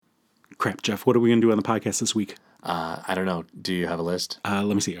Crap, Jeff, what are we going to do on the podcast this week? I don't know. Do you have a list? Let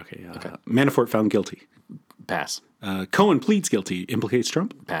me see. Okay. Manafort found guilty. Pass. Cohen pleads guilty. Implicates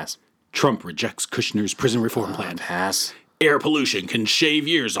Trump. Pass. Trump rejects Kushner's prison reform plan. Pass. Air pollution can shave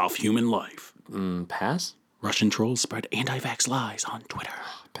years off human life. Pass. Russian trolls spread anti-vax lies on Twitter.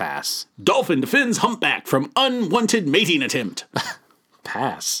 Pass. Dolphin defends humpback from unwanted mating attempt.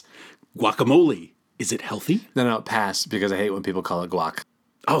 Pass. Guacamole. Is it healthy? No, pass, because I hate when people call it guac.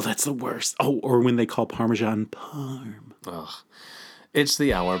 Oh, that's the worst. Oh, or when they call Parmesan parm. Ugh. It's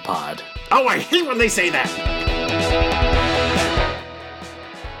the Hour Pod. Oh, I hate when they say that.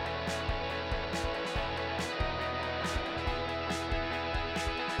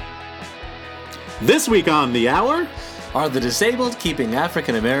 This week on The Hour, Are the disabled keeping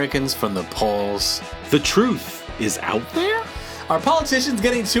African Americans from the polls? the truth is out there? Are politicians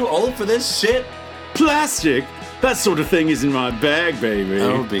getting too old for this shit? Plastic? That sort of thing is in my bag, baby.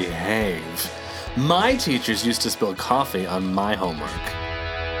 Oh, behave. My teachers used to spill coffee on my homework.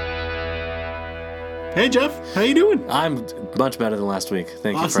 Hey, Jeff. How you doing? I'm much better than last week.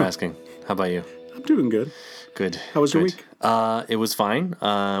 Thank you for Awesome. asking. How about you? I'm doing good. Good. How was your Good. week? It was fine.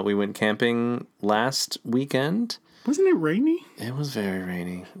 We went camping last weekend. Wasn't it rainy? It was very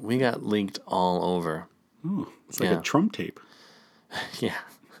rainy. We got leaked all over. Oh, it's like Yeah. a Trump tape. Yeah.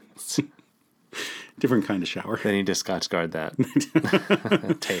 Different kind of shower. They need to Scotch guard that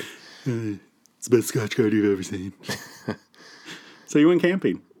tape. It's the best Scotch card you've ever seen. So you went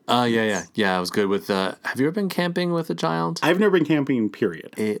camping? Yeah. I was good with. Have you ever been camping with a child? I've never been camping,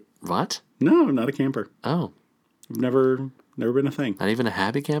 period. What? No, I'm not a camper. Oh, I've never been a thing. not even a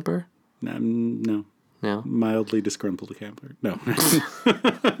happy camper? No. No. Mildly disgruntled camper. No.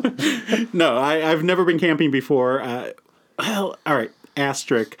 No, I've never been camping before. Well, all right,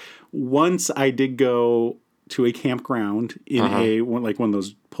 asterisk. Once I did go to a campground in one of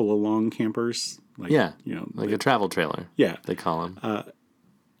those pull-along campers. Like, Yeah. You know, Like a travel trailer. yeah, They call them.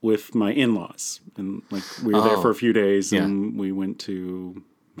 with my in-laws. And like we were there for a few days and we went to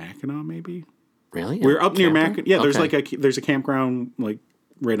Mackinac maybe. Really? We're up near Camping? Mackinac. Yeah, there's Okay. there's a campground like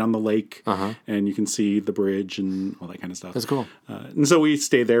right on the lake, and you can see the bridge and all that kind of stuff. That's cool. And so we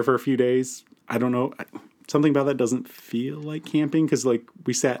stayed there for a few days. I don't know. Something about that doesn't feel like camping because like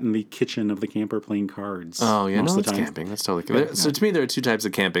we sat in the kitchen of the camper playing cards. Oh, yeah, most no, of the that's time. camping. That's totally camping. So to me, there are two types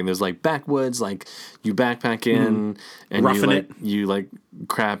of camping. There's like backwoods, like you backpack in and Roughing you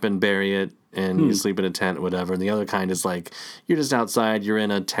crap and bury it and you sleep in a tent or whatever. And the other kind is like you're just outside, you're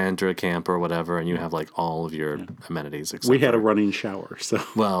in a tent or a camp or whatever, and you have like all of your amenities. Except We had a running shower, so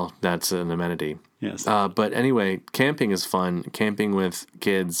well, that's an amenity. yes. But anyway, camping is fun. Camping with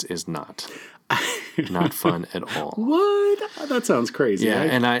kids is not. Not fun at all. What? That sounds crazy. Yeah,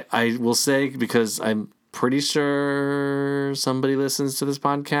 and I will say, because I'm pretty sure somebody listens to this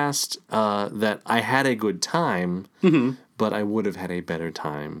podcast, that I had a good time, but I would have had a better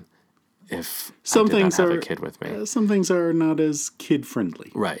time if Some I did things not have are a kid with me. some things are not as kid friendly.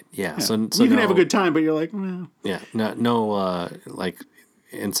 Right, yeah. So you can have a no- good time, but you're like, well, Yeah, no like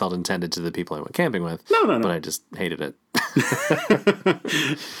insult intended to the people I went camping with. No. But I just hated it.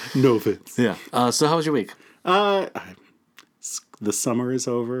 no offense. Yeah. So how was your week? The summer is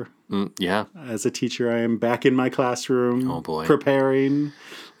over. Yeah. As a teacher, I am back in my classroom. Oh, boy. Preparing,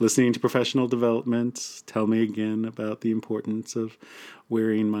 listening to professional development. Tell me again about the importance of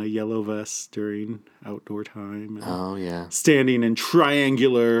wearing my yellow vest during outdoor time. And Oh, yeah. standing in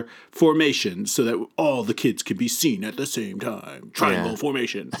triangular formation so that all the kids can be seen at the same time. Triangle Yeah.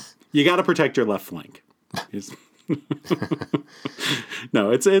 formation. You got to protect your left flank.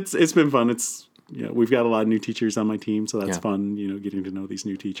 No, it's been fun. We've got a lot of new teachers on my team, so that's Yeah. fun, getting to know these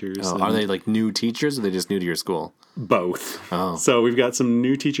new teachers. Oh, and are they like new teachers or are they just new to your school? both? Oh. So we've got some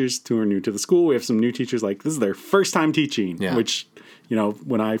new teachers who are new to the school. We have some new teachers like this is their first time teaching, Yeah. which,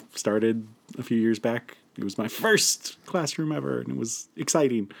 when I started a few years back, it was my first classroom ever, and it was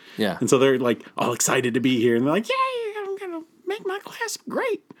exciting. Yeah. And so they're like all excited to be here, and they're like, "Yay! I'm gonna make my class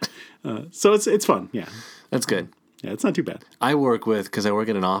great." So it's fun. Yeah, That's good. yeah, it's not too bad. I work with, because I work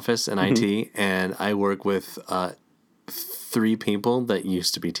in an office in IT, and I work with 3 people that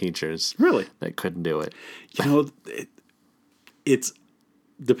used to be teachers Really, that couldn't do it. it's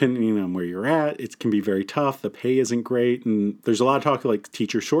depending on where you're at. It can be very tough. The pay isn't great, and there's a lot of talk like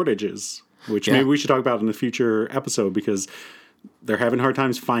teacher shortages, which Yeah. maybe we should talk about in a future episode because they're having hard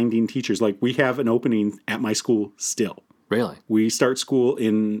times finding teachers. Like we have an opening at my school still. Really? We start school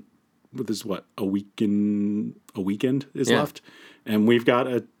in a weekend is Yeah. left, and we've got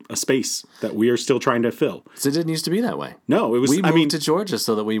a space that we are still trying to fill. So it didn't used to be that way. No, it was. We moved to Georgia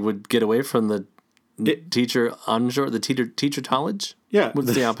so that we would get away from the teacher onshore, the teacher college? Yeah.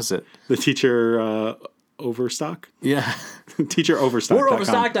 What's the opposite? The teacher overstock? Yeah. Teacher overstock. We're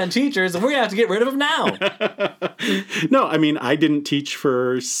overstocked on teachers, and we're going to have to get rid of them now. No, I mean, I didn't teach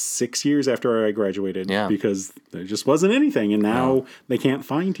for 6 years after I graduated because there just wasn't anything. And now they can't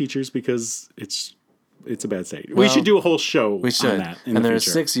find teachers because it's a bad state. We should do a whole show on that in the there's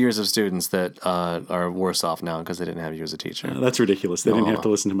future. 6 years of students that are worse off now because they didn't have you as a teacher. That's ridiculous. They didn't have to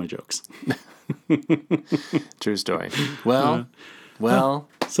listen to my jokes. True story. Well.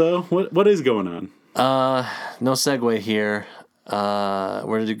 So what is going on? No segue here.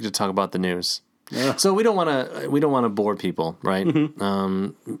 We're going to talk about the news. Yeah. So we don't want to bore people, right?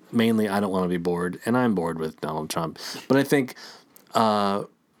 Mm-hmm. Mainly, I don't want to be bored, and I'm bored with Donald Trump. But I think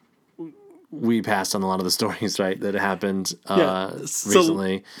we passed on a lot of the stories, right, that happened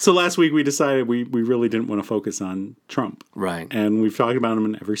recently. So last week we decided we really didn't want to focus on Trump. Right. And we've talked about him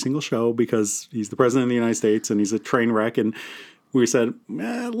in every single show because he's the president of the United States and he's a train wreck. And we said,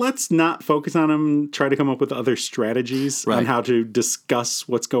 let's not focus on him, try to come up with other strategies on how to discuss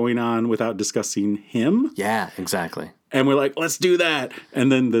what's going on without discussing him. Yeah, exactly. And we're like, let's do that.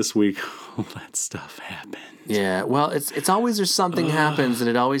 And then this week, all that stuff happened. Yeah, well, it's always there's something happens, and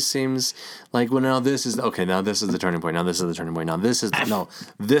it always seems like, well, now this is the turning point. Now this is the turning point. Now this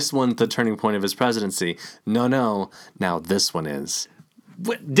one's the turning point of his presidency. No, now this one is.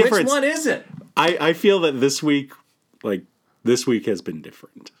 Which one is it? I feel that this week has been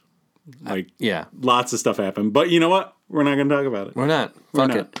different. Lots of stuff happened. But you know what? We're not going to talk about it. We're not.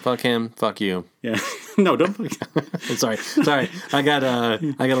 Fuck it. Fuck him. Fuck you. Yeah. No, don't. Sorry. I got a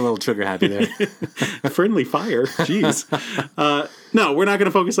little trigger happy there. Friendly fire. Jeez. No, we're not going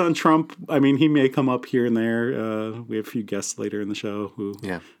to focus on Trump. I mean, he may come up here and there. We have a few guests later in the show who.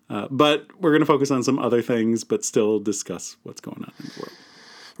 Yeah. But we're going to focus on some other things, but still discuss what's going on in the world.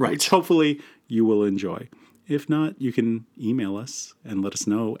 Right. Which hopefully you will enjoy. If not, you can email us and let us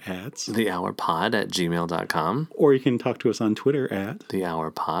know at thehourpod@gmail.com. Or you can talk to us on Twitter at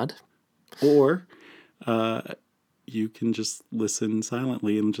thehourpod. Or you can just listen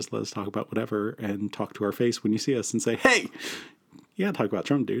silently and just let us talk about whatever and talk to our face when you see us and say, hey, yeah, talk about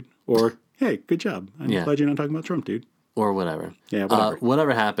Trump, dude. Or, hey, good job. I'm glad you're not talking about Trump, dude. Or whatever. Yeah, whatever.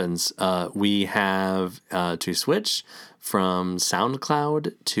 Whatever happens, we have to switch from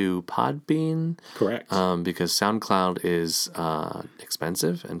SoundCloud to Podbean. Correct. Because SoundCloud is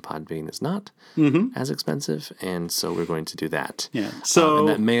expensive and Podbean is not as expensive. And so we're going to do that. Yeah. And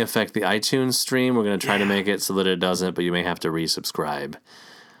that may affect the iTunes stream. We're going to try to make it so that it doesn't, but you may have to resubscribe.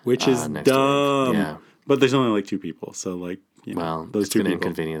 Which is dumb. Yeah. But there's only like 2 people. So those 2 people. It's going to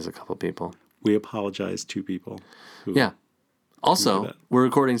inconvenience a couple people. We apologize to people. Also, we're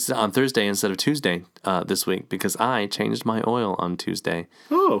recording on Thursday instead of Tuesday this week because I changed my oil on Tuesday.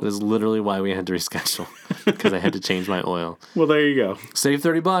 Oh. That is literally why we had to reschedule because I had to change my oil. Well, there you go. Save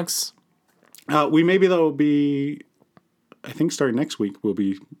 $30. We maybe I think starting next week we'll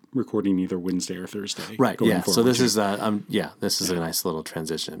be recording either Wednesday or Thursday. Right. Yeah. So this is this is a nice little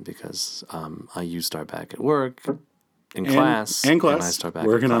transition because I start back at work in class and I start back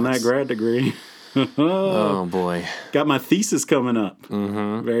working on that grad degree. Oh boy! Got my thesis coming up.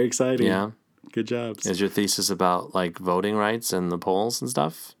 Mm-hmm. Very exciting. Yeah. Good jobs. Is your thesis about like voting rights and the polls and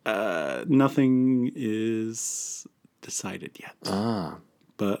stuff? Nothing is decided yet.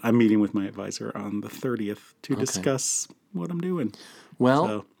 But I'm meeting with my advisor on the 30th to discuss what I'm doing.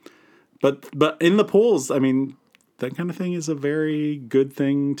 Well, but in the polls, I mean, that kind of thing is a very good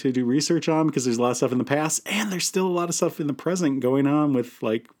thing to do research on because there's a lot of stuff in the past and there's still a lot of stuff in the present going on with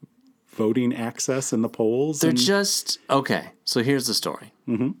like voting access in the polls. They're just okay. So here's the story.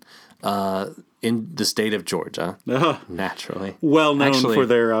 Mm-hmm. In the state of Georgia, naturally, well known for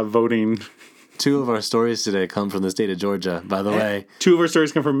their voting. 2 of our stories today come from the state of Georgia. By the way, 2 of our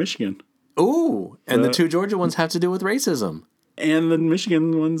stories come from Michigan. Ooh, and the 2 Georgia ones have to do with racism, and the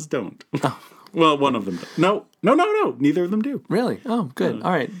Michigan ones don't. Well, one of them. No. Neither of them do. Really? Oh, good.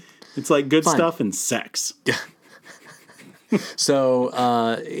 All right. It's like good stuff and sex. Yeah. So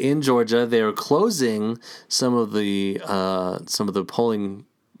in Georgia, they are closing some of the polling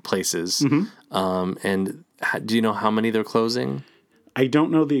places. Mm-hmm. And do you know how many they're closing? I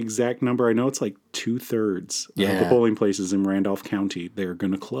don't know the exact number. I know it's like 2/3 of the polling places in Randolph County they're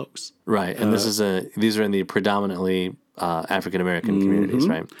going to close. Right, and these are in the predominantly African American communities,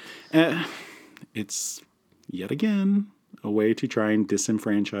 right? It's yet again a way to try and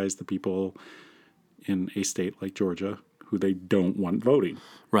disenfranchise the people in a state like Georgia who they don't want voting.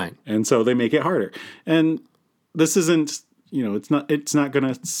 Right. And so they make it harder. And this isn't, it's not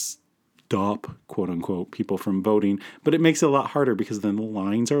going to stop, quote unquote, people from voting. But it makes it a lot harder because then the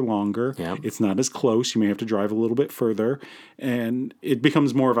lines are longer. Yep. It's not as close. You may have to drive a little bit further, and it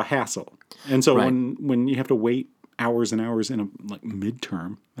becomes more of a hassle. And so when you have to wait hours and hours in a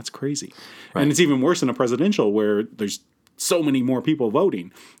midterm, that's crazy. Right. And it's even worse in a presidential where there's so many more people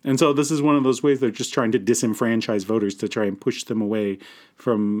voting. And so this is one of those ways they're just trying to disenfranchise voters to try and push them away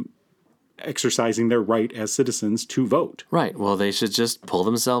from exercising their right as citizens to vote. Right. Well, they should just pull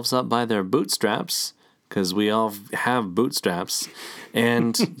themselves up by their bootstraps, because we all have bootstraps,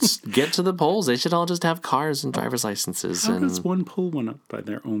 and get to the polls. They should all just have cars and driver's licenses. How does one pull one up by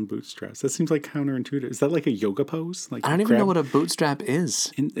their own bootstraps? That seems like counterintuitive. Is that like a yoga pose? Like I don't even know what a bootstrap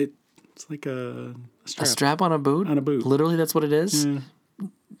is. It's like a strap. A strap on a boot? On a boot. Literally, that's what it is? Yeah.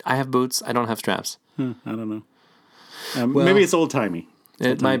 I have boots. I don't have straps. I don't know. Maybe it's old-timey.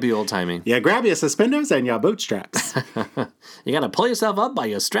 It might be old-timey. Yeah, grab your suspenders and your bootstraps. You got to pull yourself up by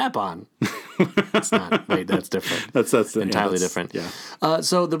your strap-on. It's not. Wait, that's different. That's entirely different. Yeah.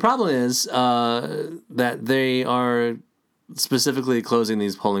 So the problem is that they are specifically closing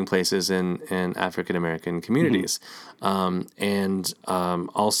these polling places in African-American communities. And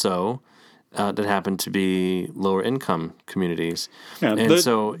also that happen to be lower income communities. Yeah, and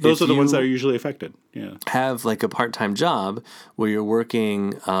so those are the ones that are usually affected. Yeah. Have like a part-time job where you're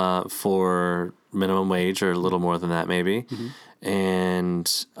working for minimum wage or a little more than that maybe,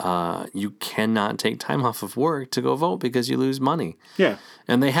 and you cannot take time off of work to go vote because you lose money. Yeah.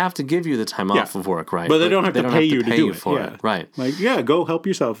 And they have to give you the time off of work, right? But they don't have to pay you to do it. For it. Right. Like, go help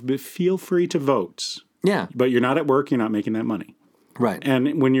yourself, but feel free to vote. Yeah. But you're not at work, you're not making that money. Right.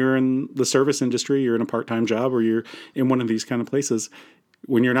 And when you're in the service industry, you're in a part-time job, or you're in one of these kind of places,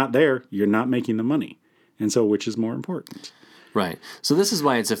 when you're not there, you're not making the money. And so which is more important? Right. So this is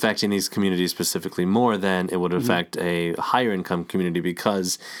why it's affecting these communities specifically more than it would affect a higher income community,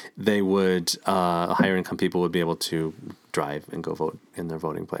 because they would, higher income people would be able to drive and go vote in their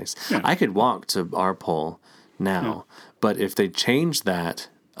voting place. Yeah. I could walk to our poll now, but if they change that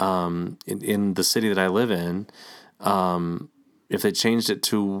in the city that I live in, if they changed it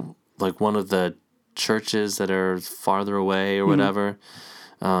to like one of the churches that are farther away or whatever,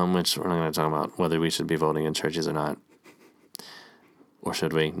 which we're not going to talk about whether we should be voting in churches or not. Or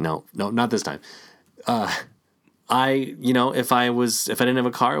should we? No, not this time. If I didn't have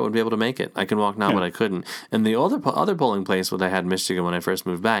a car, I wouldn't be able to make it. I can walk now, but I couldn't. And the other polling place that I had in Michigan when I first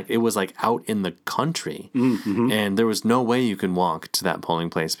moved back, it was like out in the country, and there was no way you could walk to that polling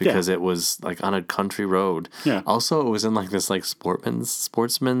place because it was like on a country road. Yeah. Also, it was in like this like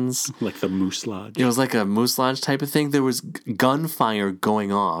sportsman's like the Moose Lodge. It was like a Moose Lodge type of thing. There was gunfire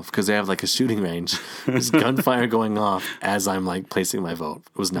going off because they have like a shooting range. There's gunfire going off as I'm like placing my vote.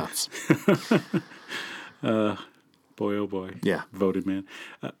 It was nuts. Boy, oh boy. Yeah. Voted man.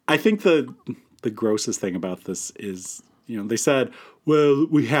 I think the grossest thing about this is, they said, well,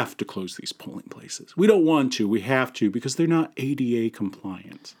 we have to close these polling places. We don't want to. We have to because they're not ADA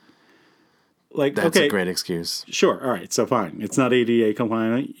compliant. Like, that's a great excuse. Sure. All right. So fine. It's not ADA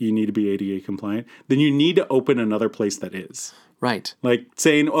compliant. You need to be ADA compliant. Then you need to open another place that is. Right. Like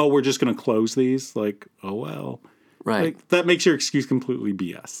saying, oh, we're just going to close these. Like, oh, well. Right. Like, that makes your excuse completely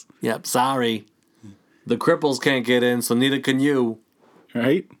BS. Yep. Sorry. The cripples can't get in, so neither can you.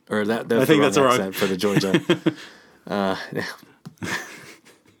 Right? Or that's I think that's a wrong for the Georgia. Not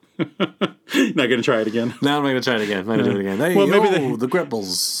going to try it again. No, I'm not going to try it again. I'm not going to do it again. Hey, well, maybe the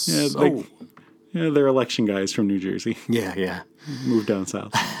cripples. Yeah, they're election guys from New Jersey. Yeah. Moved down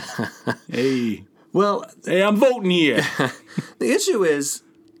south. Hey. Well, hey, I'm voting here. The issue is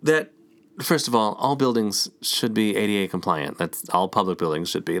that, first of all buildings should be ADA compliant. That's all public buildings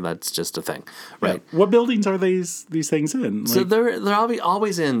should be. That's just a thing, right? Yeah. What buildings are these things in? So they're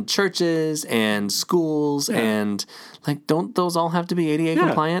always in churches and schools and like, don't those all have to be ADA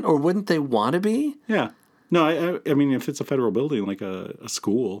compliant, or wouldn't they want to be? Yeah. No, I mean, if it's a federal building like a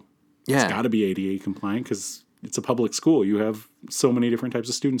school, it's got to be ADA compliant because it's a public school. You have so many different types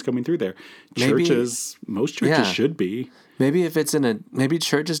of students coming through there. Most churches should be. Maybe maybe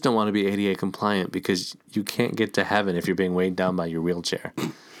churches don't want to be ADA compliant because you can't get to heaven if you're being weighed down by your wheelchair.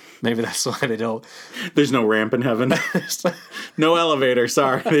 Maybe that's why they don't. There's no ramp in heaven. No elevator.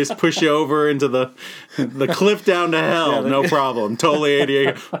 Sorry, they just push you over into the cliff down to hell. No problem. Totally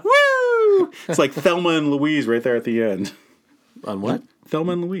ADA. Woo! It's like Thelma and Louise right there at the end. On what?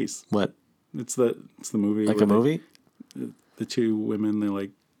 Thelma and Louise. What? It's the movie. Like a movie? The two women, they're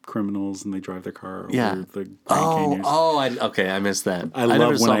like criminals and they drive their car over the Grand Canyons. I missed that. I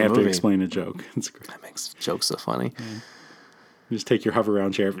love when I have to explain a joke. It's great. That makes jokes so funny. Yeah. You just take your hover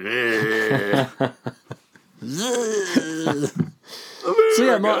around chair. So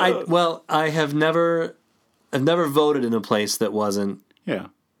yeah, I've never voted in a place that wasn't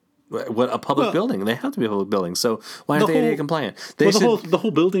a public building. They have to be a public building. So why aren't they ADA compliant? The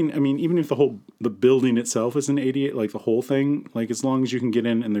whole building. I mean, even if the building itself isn't ADA, like the whole thing, like as long as you can get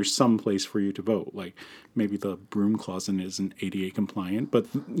in and there's some place for you to vote, like maybe the broom closet isn't ADA compliant, but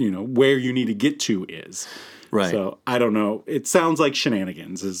where you need to get to is. Right. So I don't know. It sounds like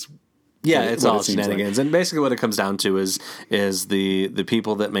shenanigans is. Yeah, it's all shenanigans, and basically what it comes down to is the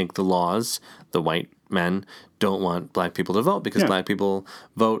people that make the laws, the white men, don't want black people to vote because black people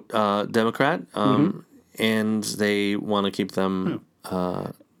vote Democrat, and they want to keep them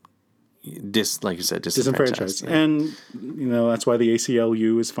like you said, disenfranchised. Yeah. And that's why the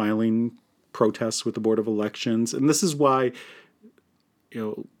ACLU is filing protests with the Board of Elections, and this is why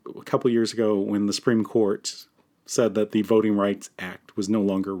a couple of years ago when the Supreme Court said that the Voting Rights Act was no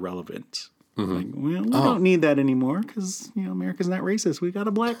longer relevant. Like, we don't need that anymore because America's not racist. We got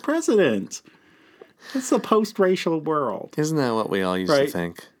a black president. It's a post-racial world. Isn't that what we all used to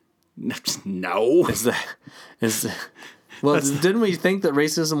think? No. Didn't we think that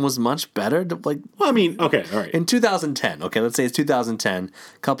racism was much better? Okay, all right. In 2010, let's say it's 2010,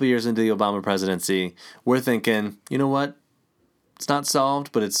 a couple years into the Obama presidency, we're thinking, you know what? It's not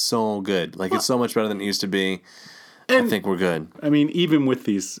solved, but it's so good. It's so much better than it used to be. I think we're good. I mean, even with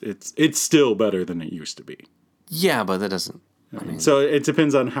these, it's still better than it used to be. Yeah, but that doesn't. So it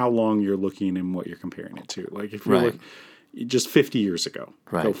depends on how long you're looking and what you're comparing it to. Like if you're just 50 years ago.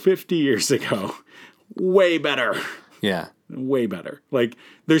 Right. So 50 years ago, way better. Yeah. Way better. Like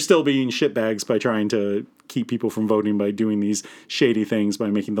they're still being shitbags by trying to keep people from voting by doing these shady things, by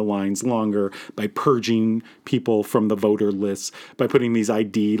making the lines longer, by purging people from the voter lists, by putting these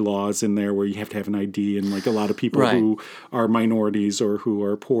ID laws in there where you have to have an ID, and like a lot of people who are minorities or who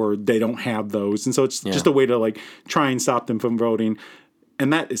are poor, they don't have those. And so it's just a way to like try and stop them from voting.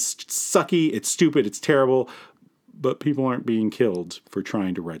 And that is sucky, it's stupid, it's terrible, but people aren't being killed for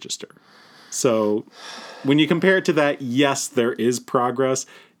trying to register. So when you compare it to that, yes, there is progress.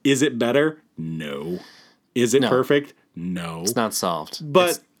 Is it better? No. Is it perfect? No. It's not solved.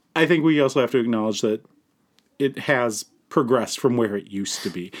 But I think we also have to acknowledge that it has progressed from where it used to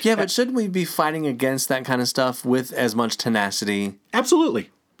be. Yeah, but shouldn't we be fighting against that kind of stuff with as much tenacity?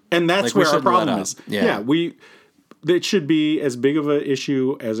 Absolutely. And that's where our problem is. Yeah. It should be as big of an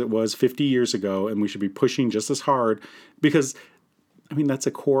issue as it was 50 years ago, and we should be pushing just as hard because, I mean, that's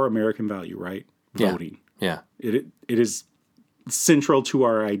a core American value, right? Voting. Yeah. It is central to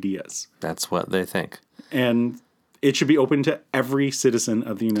our ideas. That's what they think. And it should be open to every citizen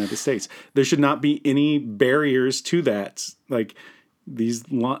of the United States. There should not be any barriers to that, like these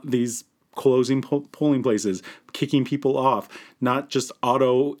closing polling places, kicking people off, not just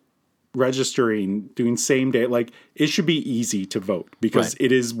auto registering, doing same day. Like it should be easy to vote because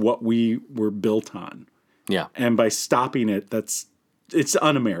it is what we were built on. Yeah. And by stopping it, it's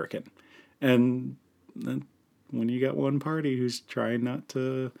un-American. And when you got one party who's trying not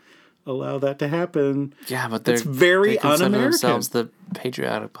to allow that to happen, but it's very un-American. Themselves the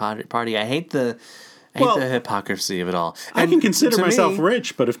patriotic party. I hate the hypocrisy of it all. And I can consider myself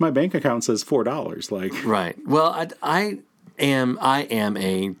rich, but if my bank account says $4, like right. Well, I am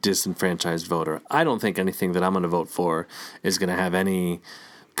a disenfranchised voter. I don't think anything that I'm going to vote for is going to have any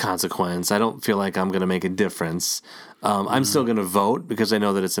consequence. I don't feel like I'm going to make a difference. I'm still going to vote because I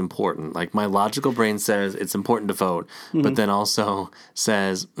know that it's important. Like my logical brain says it's important to vote, but then also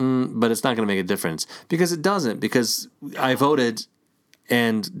says, but it's not going to make a difference because it doesn't. Because I voted,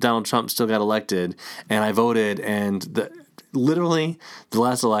 and Donald Trump still got elected, and I voted, and literally the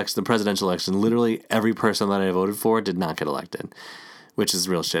last election, the presidential election, literally every person that I voted for did not get elected, which is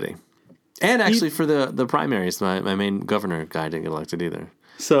real shitty. And actually, for the primaries, my main governor guy didn't get elected either.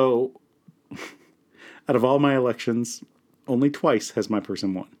 So, out of all my elections, only twice has my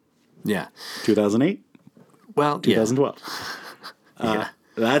person won. Yeah. 2008. Well, 2012. Yeah.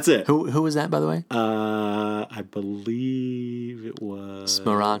 That's it. Who was that, by the way? I believe it was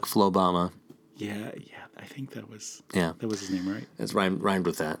Barack Flobama. Yeah. I think that was his name, right? It's rhymed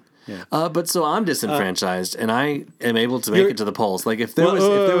with that. Yeah. But so I'm disenfranchised, and I am able to make it to the polls. Like if there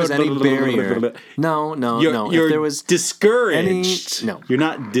was any barrier, no. You're if there was discouraged. No, you're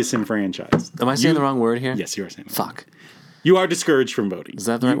not disenfranchised. Am I saying the wrong word here? Yes, you are saying. Fuck. You are discouraged from voting. Is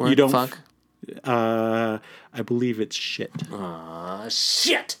that the right word? You don't. Fuck. I believe it's shit.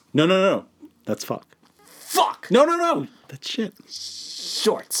 Shit. No. That's fuck. Fuck. No. That's shit.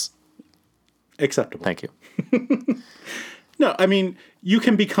 Shorts. Acceptable. Thank you. No, I mean, you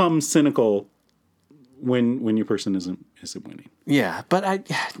can become cynical when your person isn't winning. Yeah, but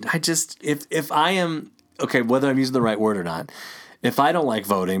I just if I am okay, whether I'm using the right word or not, if I don't like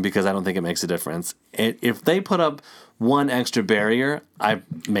voting because I don't think it makes a difference, if they put up one extra barrier, I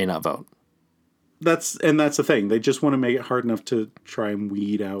may not vote. That's the thing. They just want to make it hard enough to try and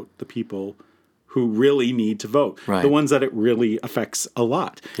weed out the people who really need to vote. Right. The ones that it really affects a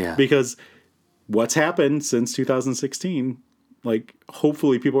lot. Yeah. Because what's happened since 2016, like,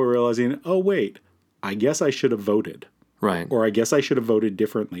 hopefully people are realizing, oh, wait, I guess I should have voted. Right. Or I guess I should have voted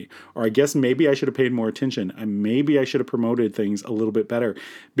differently. Or I guess maybe I should have paid more attention. And maybe I should have promoted things a little bit better.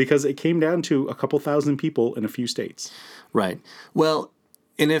 Because it came down to a couple thousand people in a few states. Right. Well,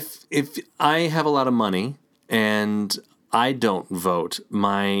 and if I have a lot of money and I don't vote,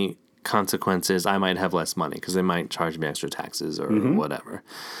 my consequence is I might have less money because they might charge me extra taxes or whatever.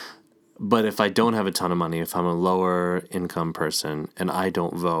 But if I don't have a ton of money, if I'm a lower income person and I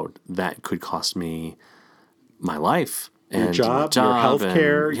don't vote, that could cost me my life. Your job, your health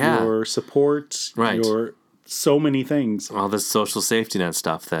care, your support, your so many things. All this social safety net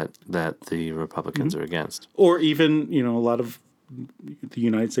stuff that the Republicans are against. Or even, a lot of the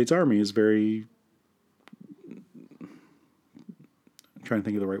United States Army is very, I'm trying to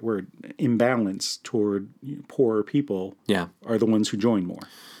think of the right word, imbalanced toward poorer people. Yeah. Are the ones who join more.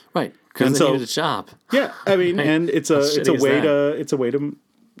 Right. Because they needed a job. Yeah. I mean, right? And it's a way to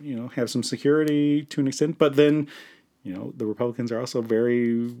have some security to an extent. But then, the Republicans are also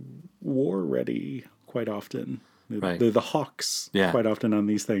very war ready quite often. Right. They're the hawks quite often on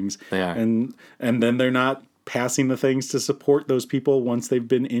these things. They are. And then they're not passing the things to support those people once they've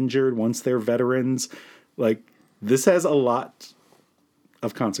been injured, once they're veterans. Like, this has a lot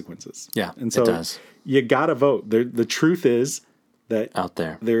of consequences. Yeah, and so it does. You gotta vote. The truth is that out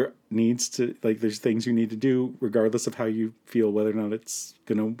there needs to, there's things you need to do regardless of how you feel, whether or not it's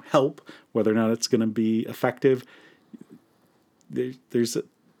going to help, whether or not it's going to be effective. There's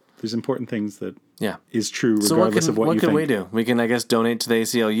important things that is true regardless of what you think. What can we do? We can, I guess, donate to the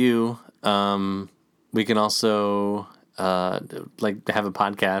ACLU. We can also have a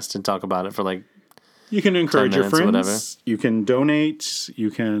podcast and talk about it for you can encourage your friends. You can donate.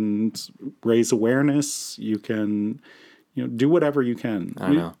 You can raise awareness. You can do whatever you can.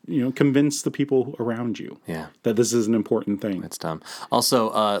 I know. Convince the people around you that this is an important thing. That's dumb. Also,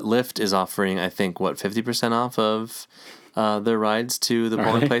 Lyft is offering, I think, 50% off of their rides to the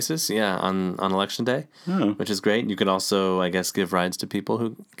polling places. Yeah, on Election Day, which is great. You could also, I guess, give rides to people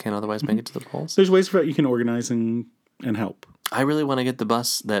who can't otherwise make it to the polls. There's ways that you can organize and help. I really want to get the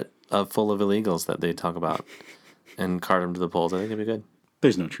bus full of illegals that they talk about and cart them to the polls. I think it'd be good.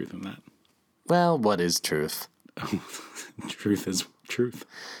 There's no truth in that. Well, what is truth? Truth is truth.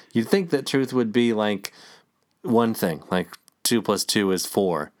 You'd think that truth would be one thing, 2 + 2 is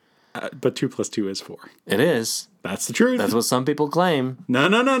 4. But 2 + 2 is 4. It is. That's the truth. That's what some people claim. No.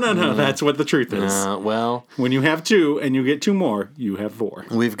 That's what the truth is. Well, when you have 2 and you get 2 more, you have 4.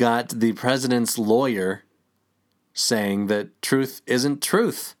 We've got the president's lawyer saying that truth isn't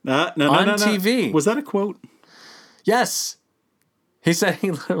truth on TV. Was that a quote? Yes. He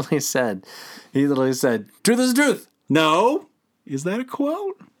literally said, truth is truth. No. Is that a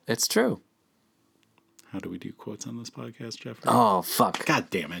quote? It's true. How do we do quotes on this podcast, Jeffrey? Oh, fuck. God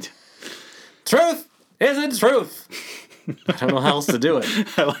damn it. Truth isn't truth. I don't know how else to do it.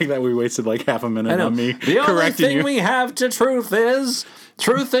 I like that we wasted half a minute on me correcting you. The only thing we have to truth is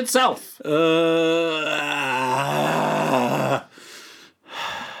truth itself.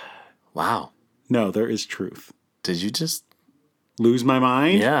 Wow. No, there is truth. Did you just lose my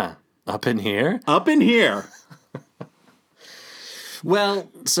mind? Yeah. Up in here? Up in here. Well,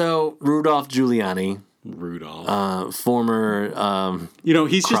 so Rudolph Giuliani. Former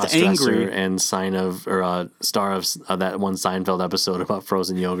he's just angry and star of that one Seinfeld episode about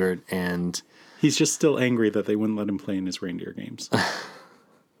frozen yogurt, and he's just still angry that they wouldn't let him play in his reindeer games.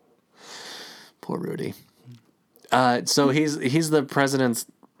 Poor Rudy. So he's the president's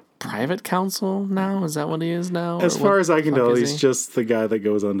private counsel now? Is that what he is now? As far as I can tell, he's just the guy that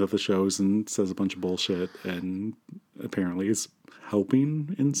goes onto the shows and says a bunch of bullshit and apparently is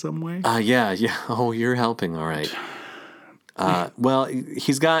helping in some way. Yeah. Oh, you're helping. All right. Well,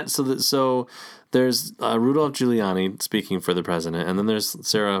 he's got so there's Rudolph Giuliani speaking for the president, and then there's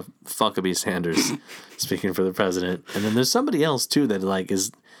Sarah Huckabee Sanders speaking for the president, and then there's somebody else too that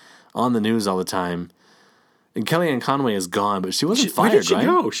is on the news all the time. And Kellyanne Conway is gone, but she wasn't fired, right? Where did she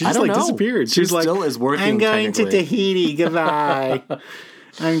go? She just disappeared. She still is working. I'm going to Tahiti. Goodbye.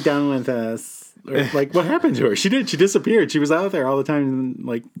 I'm done with this. Or, what happened to her? She disappeared. She was out there all the time.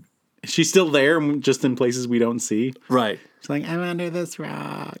 She's still there, just in places we don't see. Right. She's like, I'm under this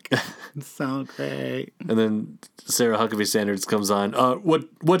rock. It's so great. And then Sarah Huckabee Sanders comes on.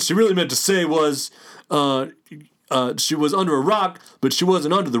 What she really meant to say was, she was under a rock, but she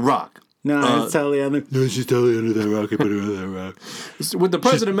wasn't under the rock. No, it's totally under. No, she's totally under that rock. I put her under that rock. What the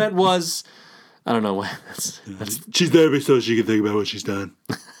president meant was, I don't know what. She's nervous so she can think about what she's done.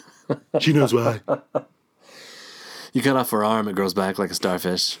 She knows why. You cut off her arm, it grows back like a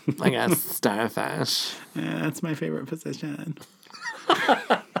starfish. Like a starfish. Yeah, that's my favorite position.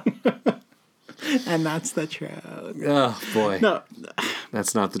 And that's the truth. Oh, boy. No,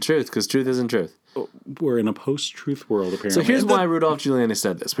 that's not the truth, because truth isn't truth. We're in a post-truth world, apparently. So here's why Rudolph Giuliani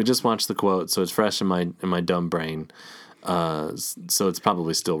said this. We just watched the quote, so it's fresh in my dumb brain. So it's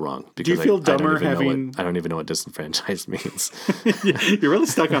probably still wrong. Because do you feel dumber I don't even know what disenfranchised means. You're really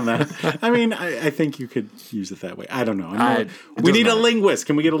stuck on that. I mean, I think you could use it that way. I don't know. We need a linguist.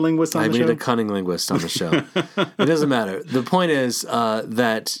 Can we get a linguist on the show? We need a cunning linguist on the show. It doesn't matter. The point is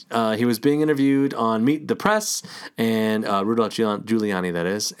that he was being interviewed on Meet the Press, and Rudolph Giuliani, that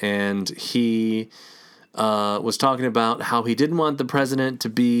is, and he was talking about how he didn't want the president to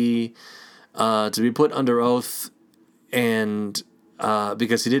be put under oath. And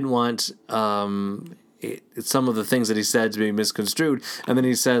because he didn't want some of the things that he said to be misconstrued, and then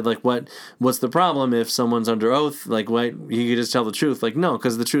he said, like, what's the problem if someone's under oath? Like, why you could just tell the truth? Like, no,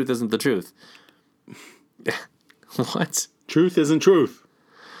 because the truth isn't the truth. What? Truth isn't truth.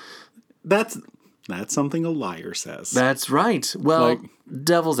 That's something a liar says. That's right. Well,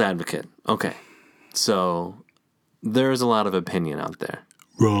 devil's advocate. Okay, so there's a lot of opinion out there.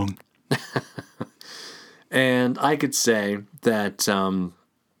 Wrong. And I could say that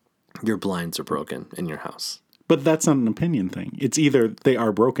your blinds are broken in your house. But that's not an opinion thing. It's either they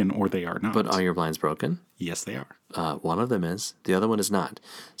are broken or they are not. But are your blinds broken? Yes, they are. One of them is. The other one is not.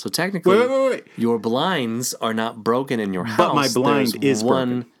 So technically, wait. Your blinds are not broken in your house. But my blind is one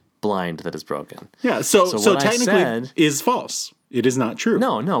broken. Blind that is broken. Yeah, so technically is false. It is not true.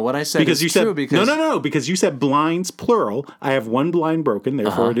 No, what I said is true because... No, because you said blinds, plural. I have one blind broken,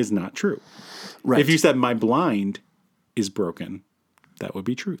 therefore it is not true. Right. If you said my blind is broken, that would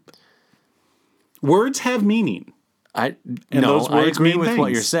be truth. Words have meaning. I agree with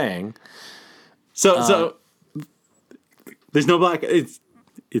what you're saying. So there's no black. It's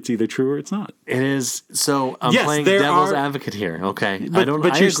either true or it's not. It is. So I'm playing devil's advocate here. Okay, I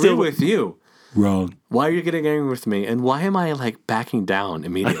agree with you. Wrong. Why are you getting angry with me? And why am I backing down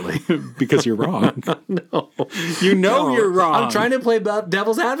immediately? Because you're wrong. No. You're wrong. I'm trying to play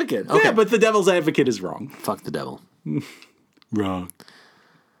devil's advocate. Okay. Yeah, but the devil's advocate is wrong. Fuck the devil. Wrong.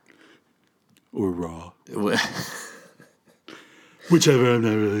 Or raw. Whichever, I'm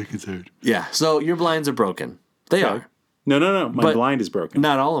not really concerned. Yeah, so your blinds are broken. They are. No. My blind is broken.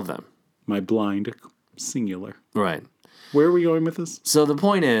 Not all of them. My blind, singular. Right. Where are we going with this? So the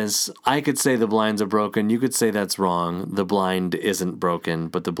point is, I could say the blinds are broken. You could say that's wrong. The blind isn't broken,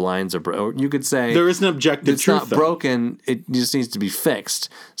 but the blinds are broken. You could say... There is an objective truth, It's not broken. It just needs to be fixed.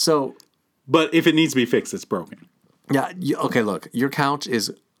 So... But if it needs to be fixed, it's broken. Yeah. Okay, look. Your couch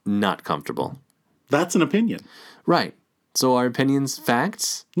is not comfortable. That's an opinion. Right. So are opinions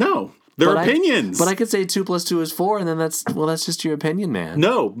facts? No. They're opinions. But I could say 2 + 2 is 4, and then that's just your opinion, man.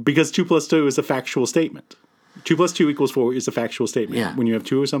 No, because 2 + 2 is a factual statement. 2 + 2 = 4 is a factual statement. Yeah. When you have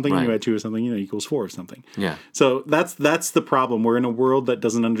 2 of something and you add 2 of something, equals 4 of something. Yeah. So that's the problem. We're in a world that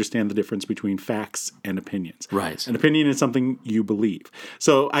doesn't understand the difference between facts and opinions. Right. An opinion is something you believe.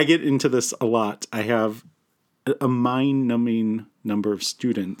 So I get into this a lot. I have a mind-numbing number of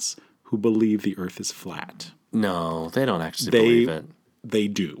students who believe the earth is flat. No, they don't actually believe it. They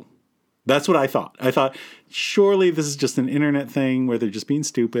do. That's what I thought. I thought, surely this is just an internet thing where they're just being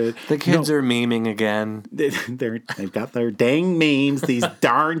stupid. The kids are memeing again. They've got their dang memes, these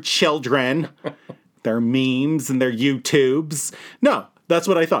darn children. Their memes and their YouTubes. No, that's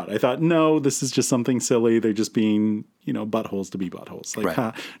what I thought. I thought, no, this is just something silly. They're just being, buttholes to be buttholes.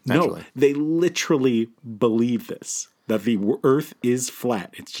 Right. No, they literally believe this, that the earth is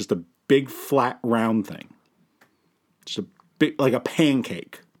flat. It's just a big, flat, round thing. Just a big, like a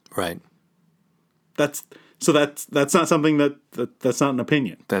pancake. Right. That's not something that's not an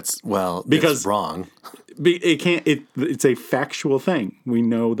opinion. Because it's wrong. It's a factual thing. We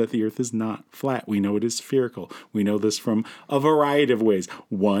know that the earth is not flat. We know it is spherical. We know this from a variety of ways.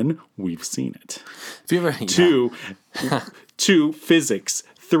 1, we've seen it. 2, physics.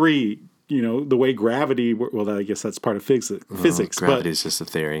 3, the way gravity, I guess that's part of physics. Gravity is just a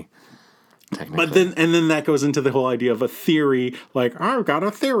theory. But then that goes into the whole idea of a theory, like, I've got a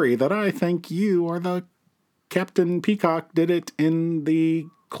theory that I think you or the Captain Peacock did it in the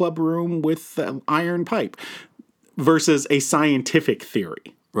club room with the iron pipe, versus a scientific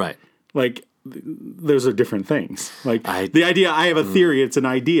theory. Right. Like, those are different things. Like, the idea, I have a theory, it's an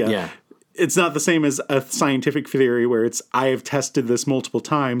idea. Yeah. it's not the same as a scientific theory where it's, I have tested this multiple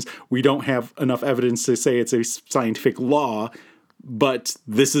times. We don't have enough evidence to say it's a scientific law, but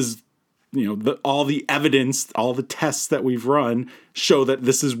this is, all the evidence, all the tests that we've run show that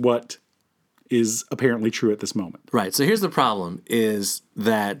this is what is apparently true at this moment. Right. So here's the problem is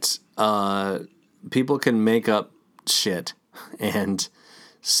that people can make up shit and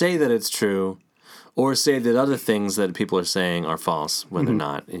say that it's true or say that other things that people are saying are false when they're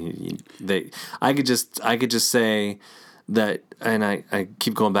not. I could just say that, and I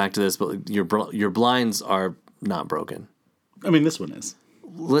keep going back to this, but your blinds are not broken. I mean, this one is.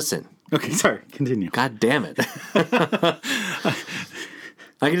 Listen. Okay, sorry. Continue. God damn it.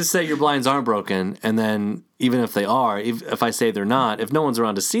 I can just say your blinds aren't broken, and then even if they are, if I say they're not, if no one's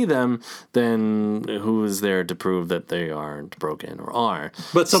around to see them, then who is there to prove that they aren't broken or are?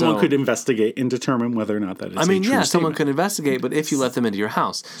 But someone could investigate and determine whether or not that is a true statement. Someone could investigate, but if you let them into your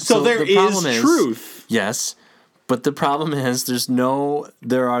house. So there is truth. Yes, but the problem is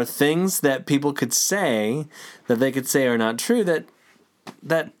there are things that people could say that they could say are not true that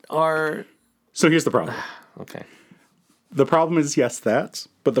are... So here's the problem. Okay. The problem is, yes,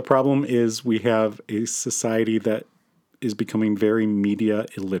 but the problem is we have a society that is becoming very media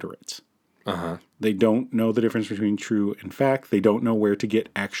illiterate. Uh-huh. They don't know the difference between true and fact. They don't know where to get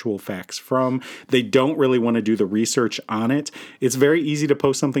actual facts from. They don't really want to do the research on it. It's very easy to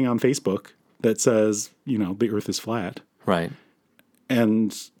post something on Facebook that says, the earth is flat. Right.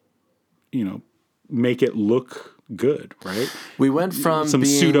 And, make it look good, right? We went from some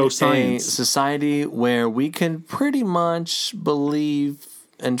being pseudoscience a society where we can pretty much believe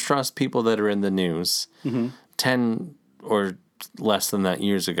and trust people that are in the news 10 or less than that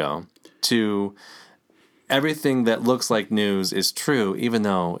years ago to everything that looks like news is true, even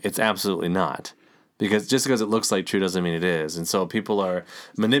though it's absolutely not. Because just because it looks like true doesn't mean it is. And so people are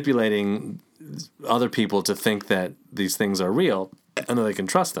manipulating other people to think that these things are real and that they can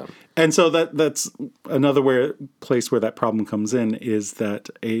trust them. And so that's another place where that problem comes in is that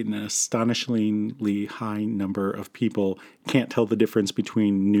an astonishingly high number of people can't tell the difference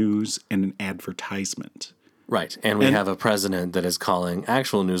between news and an advertisement. Right. And we have a president that is calling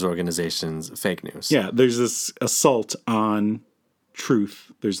actual news organizations fake news. Yeah, there's this assault on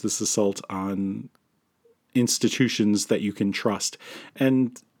truth. There's this assault on institutions that you can trust.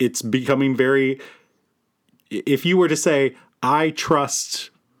 And it's becoming very... If you were to say, I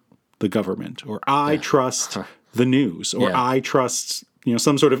trust the government, or I trust the news, or I trust,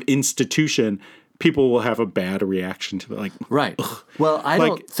 some sort of institution, people will have a bad reaction to it. Like, right. Ugh. Well, I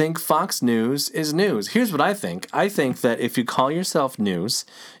don't think Fox News is news. Here's what I think. I think that if you call yourself news,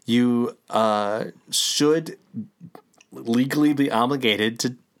 you should legally be obligated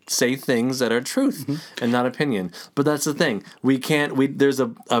to say things that are truth and not opinion. But that's the thing. There's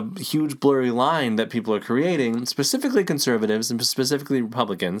a huge blurry line that people are creating, specifically conservatives and specifically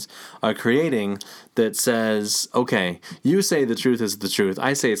Republicans are creating that says, okay, you say the truth is the truth.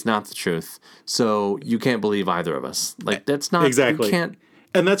 I say it's not the truth. So you can't believe either of us. Like, that's not... Exactly. You can't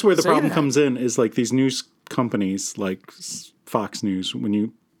and that's where the problem comes in is like these news companies like Fox News, when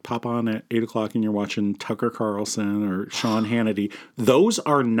you pop on at 8 o'clock and you're watching Tucker Carlson or Sean Hannity, those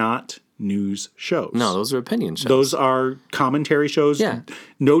are not news shows. No, those are opinion shows. Those are commentary shows. Yeah.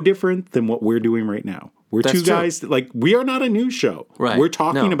 No different than what we're doing right now. We're two guys, we are not a news show. Right. We're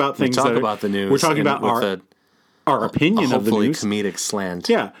talking about things we talk about the news. We're talking about our opinion of the news. Hopefully comedic slant.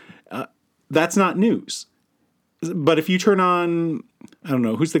 Yeah. That's not news. But if you turn on, I don't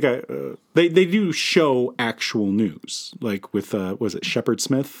know, who's the guy? They do show actual news, like with was it Shepard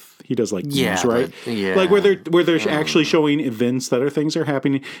Smith? He does news, right? Like where they're actually showing events that things are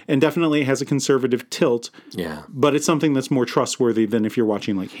happening, and definitely has a conservative tilt. Yeah, but it's something that's more trustworthy than if you're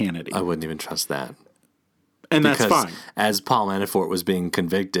watching like Hannity. I wouldn't even trust that. And that's fine. As Paul Manafort was being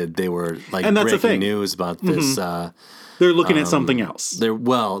convicted, they were breaking news about this. They're looking at something else. They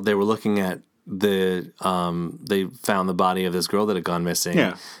were looking at they found the body of this girl that had gone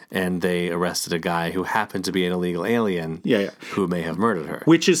missing, and they arrested a guy who happened to be an illegal alien, who may have murdered her,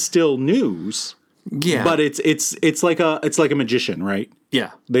 which is still news. Yeah, but it's like a magician, right?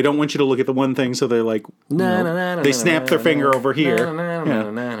 Yeah, they don't want you to look at the one thing, so they're like, they snap their finger over here.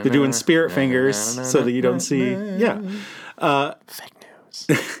 They're doing spirit fingers so that you don't see. Yeah, fake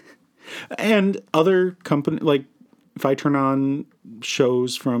news. And other company if I turn on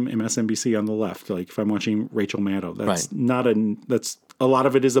shows from MSNBC on the left, like if I'm watching Rachel Maddow, that's a lot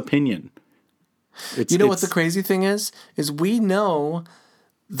of it is opinion. What the crazy thing is we know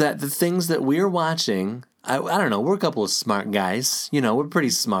that the things that we're watching, I don't know, we're a couple of smart guys, we're pretty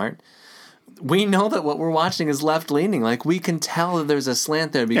smart. we know that what we're watching is left-leaning. Like, we can tell that there's a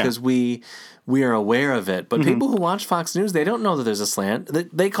slant there because we are aware of it. But people who watch Fox News, they don't know that there's a slant.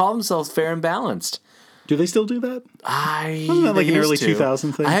 They call themselves fair and balanced. Do they still do that? Wasn't that like an early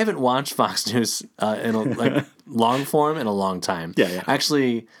 2000 thing? I haven't watched Fox News in a long form in a long time. Yeah.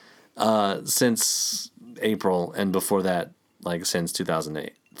 Actually, since April, and before that, like since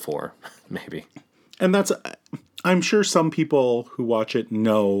 2004, maybe. And I'm sure some people who watch it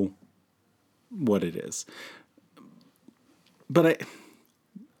know what it is. But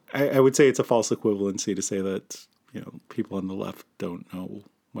I would say it's a false equivalency to say that, people on the left don't know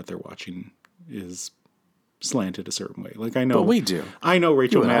what they're watching is slanted a certain way. Like, I know. But we do. I know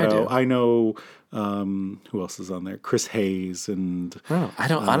Rachel Maddow. I I know, who else is on there? Chris Hayes and... Oh, I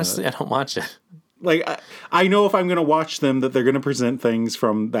don't, honestly, I don't watch it. Like, I know if I'm going to watch them that they're going to present things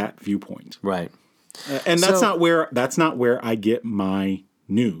from that viewpoint. Right. And that's not where I get my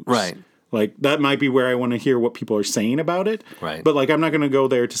news. Right. Like, that might be where I want to hear what people are saying about it. Right. But, like, I'm not going to go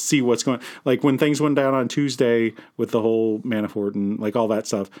there to see what's going... Like, when things went down on Tuesday with the whole Manafort and, like, all that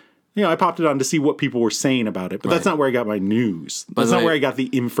stuff, I popped it on to see what people were saying about it. But that's not where I got my news. That's not where I got the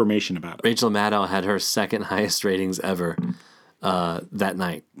information about it. Rachel Maddow had her second highest ratings ever that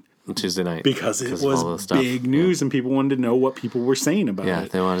night. Tuesday night. Because it was big news and people wanted to know what people were saying about it. Yeah,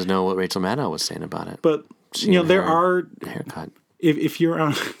 they wanted to know what Rachel Maddow was saying about it. But, there are... Haircut. If you're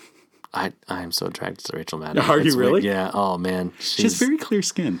on... I am so attracted to Rachel Maddow. Are you really? Yeah. Oh, man. She has very clear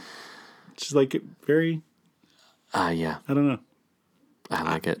skin. She's like very... Yeah. I don't know. I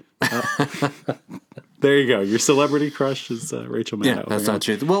like it. There you go. Your celebrity crush is Rachel Maddow. Yeah, that's not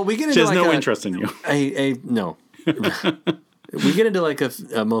true. Well, we get into she has no interest in you. No. We get into like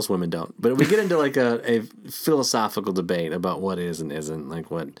most women don't, but we get into like a philosophical debate about what is and isn't,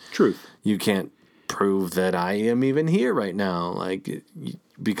 like what truth. You can't prove that I am even here right now, like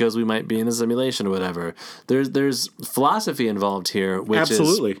because we might be in a simulation or whatever. There's philosophy involved here, which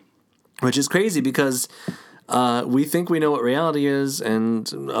is crazy because we think we know what reality is, and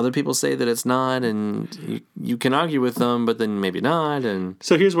other people say that it's not, and you can argue with them, but then maybe not. And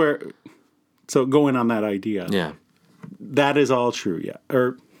so here's where, going on that idea, that is all true,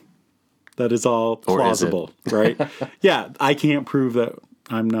 or that is all plausible, right? Yeah, I can't prove that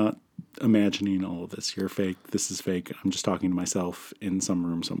I'm not imagining all of this. You're fake. This is fake. I'm just talking to myself in some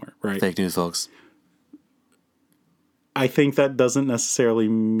room somewhere, right? Fake news, folks. I think that doesn't necessarily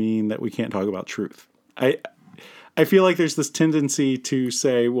mean that we can't talk about truth. I feel like there's this tendency to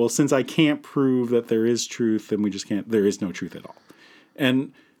say, well, since I can't prove that there is truth, then we just can't. There is no truth at all.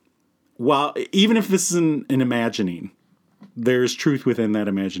 And while even if this is an imagining, there's truth within that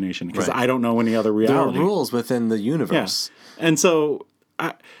imagination because I don't know any other reality. There are rules within the universe. Yeah. And so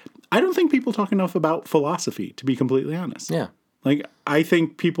I don't think people talk enough about philosophy, to be completely honest. Yeah. Like, I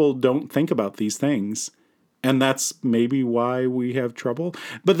think people don't think about these things, and that's maybe why we have trouble.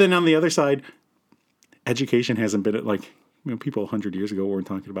 But then on the other side, education hasn't been like, people 100 years ago weren't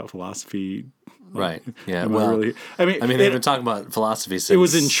talking about philosophy. Right. Yeah. I mean, they've been talking about philosophy since... It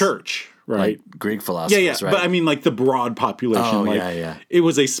was in church, right? Like Greek philosophers, right? But I mean, like the broad population. Oh, It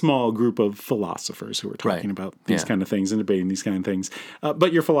was a small group of philosophers who were talking about these kind of things and debating these kind of things.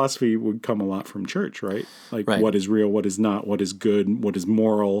 But your philosophy would come a lot from church, right? Like what is real, what is not, what is good, what is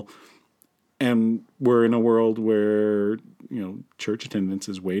moral. And we're in a world where, church attendance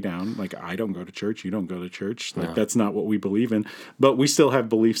is way down. Like, I don't go to church. You don't go to church. Like, that's not what we believe in. But we still have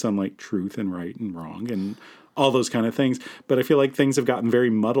beliefs on, like, truth and right and wrong and all those kind of things. But I feel like things have gotten very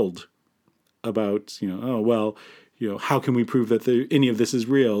muddled about, how can we prove that any of this is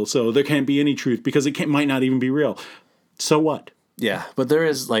real? So there can't be any truth because it might not even be real. So what? Yeah, but there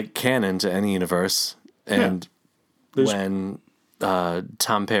is, like, canon to any universe. And when...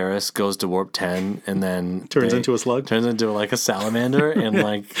 Tom Paris goes to Warp 10 and then turns into a slug, turns into like a salamander, and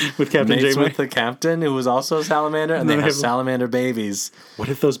like with Captain mates Janeway. With the captain who was also a salamander, and they have salamander babies. What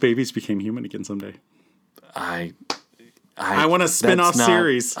if those babies became human again someday? I want a spin-off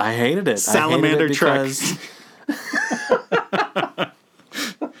series. I hated it. Salamander Trek.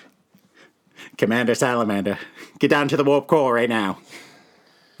 Commander Salamander, get down to the warp core right now.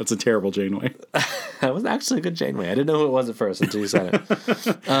 That's a terrible Janeway. That was actually a good Janeway. I didn't know who it was at first until you said it.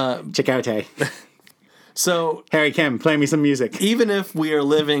 Chakotay. So, Harry Kim, play me some music. Even if we are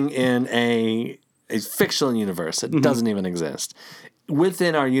living in a fictional universe that doesn't even exist,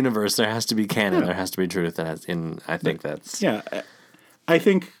 within our universe there has to be canon. There has to be truth. I think that's... Yeah. I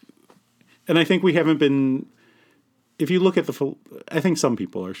think we haven't been... If you look at I think some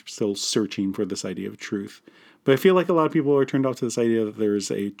people are still searching for this idea of truth. But I feel like a lot of people are turned off to this idea that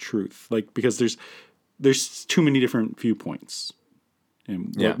there's a truth, like because there's too many different viewpoints,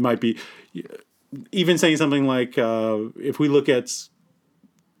 And what might be, even saying something like, if we look at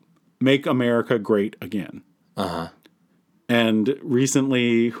Make America Great Again. Uh-huh. And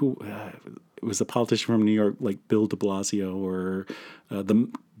recently, it was a politician from New York, like Bill de Blasio, or the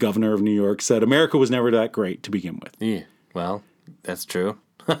governor of New York, said America was never that great to begin with. Yeah, well, that's true.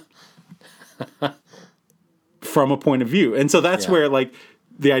 From a point of view. And so that's where, like,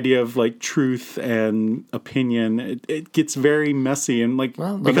 the idea of, like, truth and opinion, it gets very messy. And, like,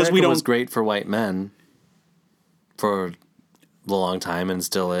 Well, because America we don't... was great for white men for a long time and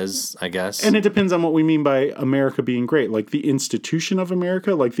still is, I guess. And it depends on what we mean by America being great. Like, the institution of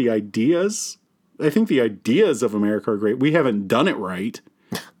America, like the ideas. I think the ideas of America are great. We haven't done it right.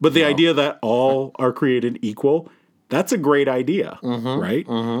 But the idea that all are created equal, that's a great idea, right?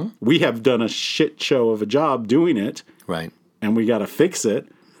 Mm-hmm. We have done a shit show of a job doing it. Right. And we got to fix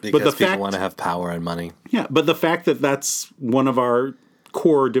it. Because but people want to have power and money. Yeah, but the fact that that's one of our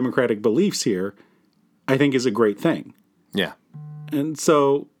core democratic beliefs here, I think is a great thing. Yeah. And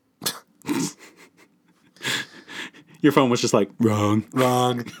so... Your phone was just like, wrong.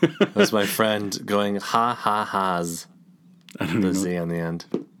 That's my friend going, ha, ha, ha's. I don't know. The Z on the end.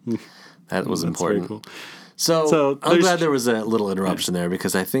 That was important. Cool. So I'm glad there was a little interruption there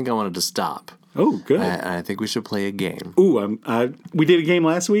because I think I wanted to stop. Oh, good. I think we should play a game. Ooh, we did a game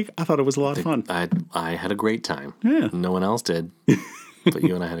last week. I thought it was a lot of fun. I had a great time. Yeah. No one else did. But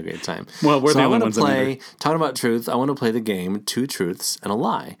you and I had a great time. Well, we're the only ones that matter. Talking about truth, I want to play the game Two Truths and a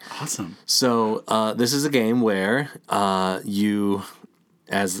Lie. Awesome. So this is a game where you...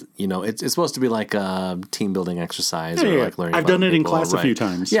 As you know, it's supposed to be like a team building exercise or like learning. I've done it in class a few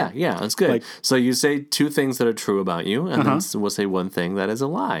times. Yeah, that's good. So you say two things that are true about you, and then we'll say one thing that is a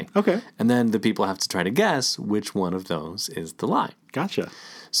lie. Okay. And then the people have to try to guess which one of those is the lie. Gotcha.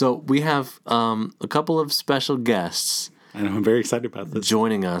 So we have a couple of special guests. I know, I'm very excited about this.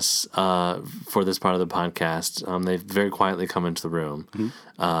 Joining us for this part of the podcast. They've very quietly come into the room.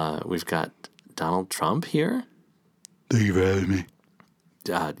 Mm-hmm. We've got Donald Trump here. Thank you for having me.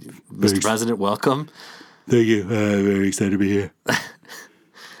 Mr. President, welcome. Thank you. Very excited to be here.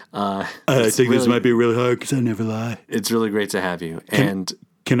 I think this might be really hard because I never lie. It's really great to have you.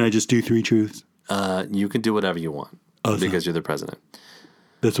 Can I just do 3 truths? You can do whatever you want because you're the president.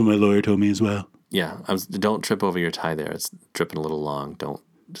 That's what my lawyer told me as well. Yeah. Don't trip over your tie there. It's dripping a little long.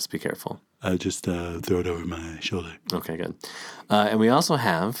 Just be careful. I just throw it over my shoulder. Okay, good. And we also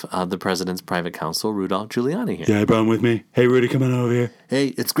have the president's private counsel, Rudolph Giuliani, here. Yeah, I brought him with me. Hey, Rudy, come on over here. Hey,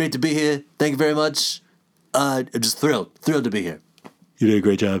 it's great to be here. Thank you very much. I'm just thrilled to be here. You did a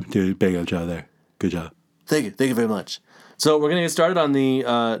great job. You did a bang up job there. Good job. Thank you very much. So we're going to get started on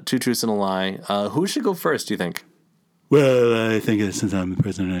the Two Truths and a Lie. Who should go first, do you think? Well, I think that since I'm the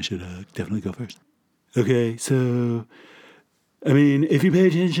president, I should definitely go first. Okay, so... I mean, if you pay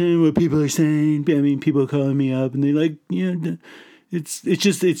attention to what people are saying, I mean, people are calling me up and they're like, it's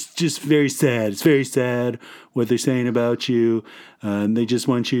just very sad. It's very sad what they're saying about you. And they just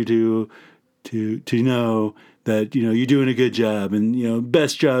want you to know that, you're doing a good job and,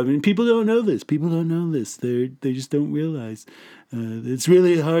 best job. And people don't know this. They just don't realize. It's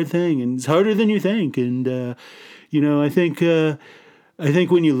really a hard thing and it's harder than you think. And, I think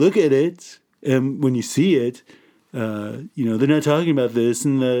when you look at it and when you see it, they're not talking about this,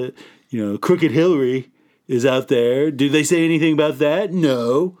 and the crooked Hillary is out there. Do they say anything about that?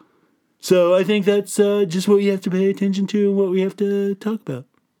 No. So I think that's just what you have to pay attention to and what we have to talk about.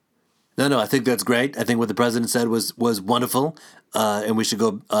 No, I think that's great. I think what the president said was wonderful, and we should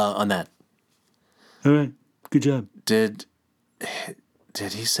go on that. All right, good job. Did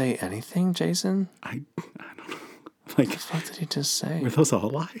he say anything, Jason? I don't know. What the fuck did he just say? Were those all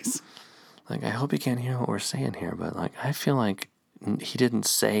lies? I hope you can't hear what we're saying here, but I feel like he didn't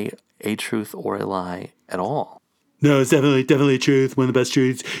say a truth or a lie at all. No, it's definitely truth. One of the best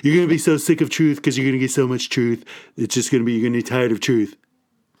truths. You're going to be so sick of truth because you're going to get so much truth. It's just going to be, you're going to be tired of truth.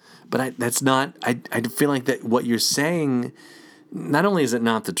 But that's not, I feel like that what you're saying, not only is it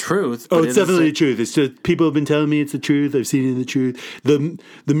not the truth. But it's definitely the truth. It's just, people have been telling me it's the truth. I've seen it in the truth. The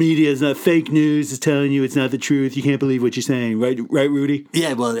media is not fake news. It's telling you it's not the truth. You can't believe what you're saying. Right, Rudy?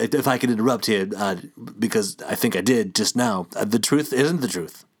 Yeah, well, if I could interrupt here, because I think I did just now, the truth isn't the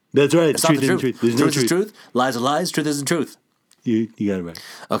truth. That's right. It's not the truth. There's truth no truth. Is truth. Lies are lies. Truth isn't truth. You got it right.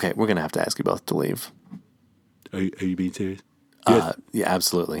 Okay, we're going to have to ask you both to leave. Are you being serious? Yes. Yeah,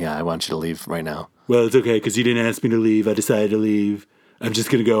 absolutely. Yeah, I want you to leave right now. Well, it's okay, because you didn't ask me to leave. I decided to leave. I'm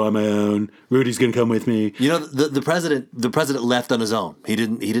just going to go on my own. Rudy's going to come with me. The president left on his own. He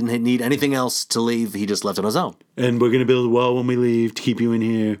didn't need anything else to leave. He just left on his own. And we're going to build a wall when we leave to keep you in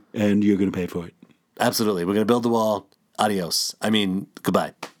here, and you're going to pay for it. Absolutely. We're going to build the wall. Adios. I mean,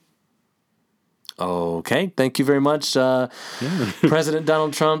 goodbye. Okay, thank you very much, President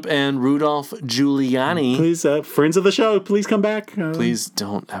Donald Trump and Rudolph Giuliani. Please, friends of the show, please come back. Please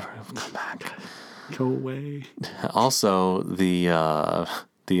don't ever come back. Go away. Also, the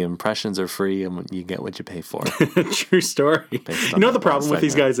impressions are free, and you get what you pay for. True story. You know what the problem with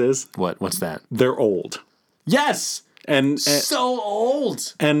these guys is? What's that? They're old. Yes, and so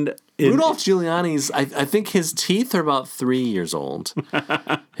old. And Rudolph Giuliani's, I think his teeth are about 3 years old.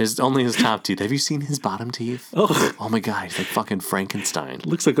 Only his top teeth. Have you seen his bottom teeth? Oh my God, he's like fucking Frankenstein.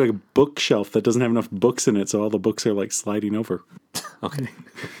 Looks like a bookshelf that doesn't have enough books in it, so all the books are like sliding over. Okay.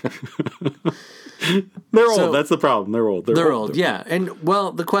 They're old. That's the problem. They're old. They're old, yeah. And,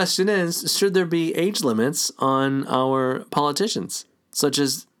 well, the question is, should there be age limits on our politicians, such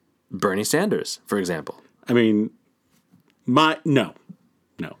as Bernie Sanders, for example? I mean, no.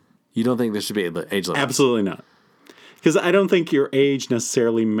 You don't think there should be age limits? Absolutely not. Because I don't think your age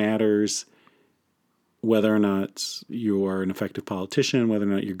necessarily matters whether or not you are an effective politician, whether or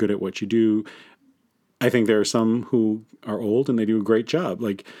not you're good at what you do. I think there are some who are old and they do a great job.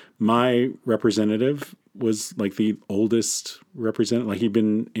 Like my representative was like the oldest representative. Like he'd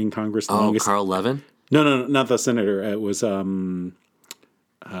been in Congress the longest. Carl Levin? No, not the senator. It was John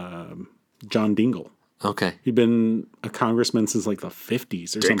Dingell. Okay. He'd been a congressman since like the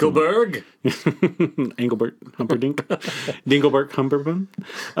 50s or Dinkelberg? something. Engelbert Humperdinck. Dinkelberg Humberbun.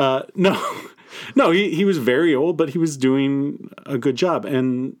 No, he was very old, but he was doing a good job.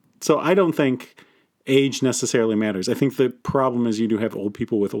 And so I don't think age necessarily matters. I think the problem is you do have old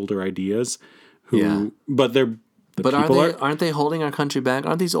people with older ideas but they're aren't they holding our country back?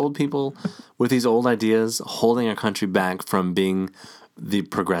 Aren't these old people with these old ideas holding our country back from being the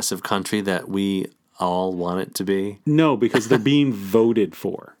progressive country that we all want it to be? No, because they're being voted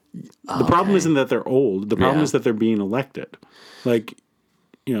for. The problem isn't that they're old. The problem is that they're being elected. Like,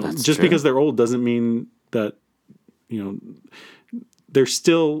 That's just true. because they're old doesn't mean that, they're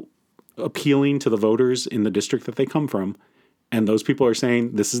still appealing to the voters in the district that they come from. And those people are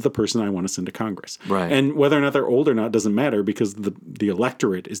saying, this is the person I want to send to Congress. Right. And whether or not they're old or not doesn't matter because the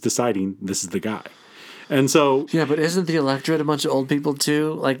electorate is deciding this is the guy. And so... Yeah, but isn't the electorate a bunch of old people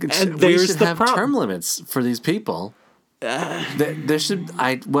too? Like, we should have term limits for these people. There should...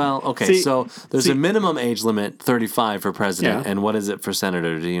 so there's a minimum age limit, 35 for president. And what is it for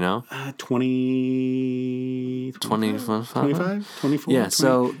senator? Do you know? 25? 24? Yeah, 20?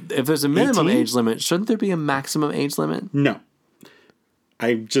 So if there's a minimum 18? Age limit, shouldn't there be a maximum age limit? No.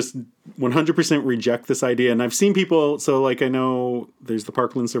 I just 100% reject this idea. And I've seen people, so like I know there's the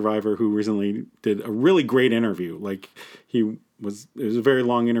Parkland survivor who recently did a really great interview. Like it was a very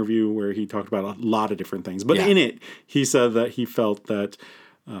long interview where he talked about a lot of different things. But in it, he said that he felt that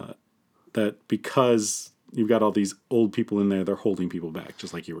that because you've got all these old people in there, they're holding people back,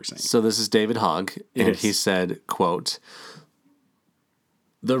 just like you were saying. So this is David Hogg, and he said, quote,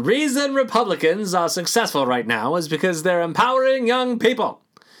 "The reason Republicans are successful right now is because they're empowering young people.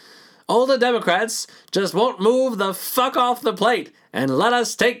 Older Democrats just won't move the fuck off the plate and let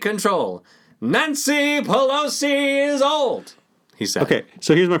us take control. Nancy Pelosi is old," he said. Okay,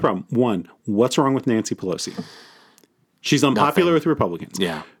 so here's my problem. One, what's wrong with Nancy Pelosi? She's unpopular with Republicans.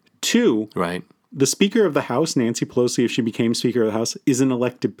 Yeah. Two, right. The Speaker of the House, Nancy Pelosi, if she became Speaker of the House, is an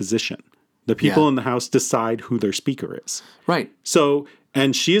elected position. The people in the House decide who their Speaker is. Right. So,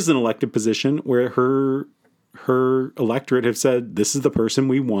 and she is an elected position where her electorate have said, this is the person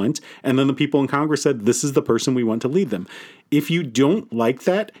we want. And then the people in Congress said, this is the person we want to lead them. If you don't like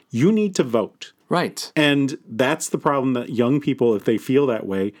that, you need to vote. Right. And that's the problem that young people, if they feel that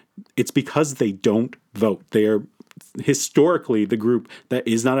way, it's because they don't vote. They are historically the group that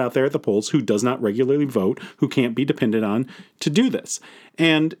is not out there at the polls, who does not regularly vote, who can't be depended on to do this.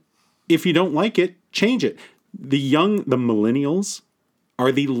 And if you don't like it, change it. The millennials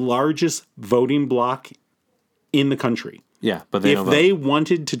are the largest voting bloc in the country. Yeah, but if they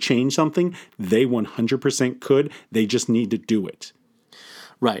wanted to change something, they 100% could. They just need to do it.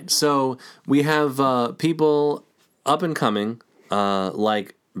 Right. So we have people up and coming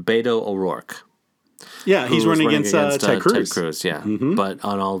like Beto O'Rourke. Yeah, he's running against Ted Cruz. Ted Cruz, yeah. Mm-hmm. But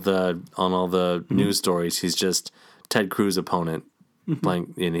on all the news stories, he's just Ted Cruz's opponent. Like,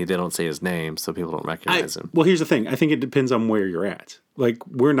 and they don't say his name, so people don't recognize him. Well, here's the thing. I think it depends on where you're at. Like,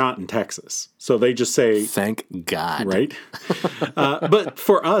 we're not in Texas, so they just say... Thank God. Right? But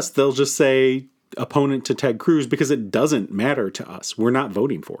for us, they'll just say opponent to Ted Cruz because it doesn't matter to us. We're not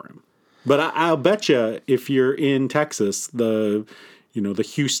voting for him. But I'll bet you if you're in Texas, the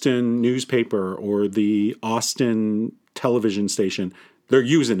Houston newspaper or the Austin television station, they're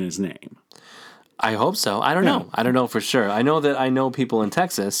using his name. I hope so. I don't know. I don't know for sure. I know that I know people in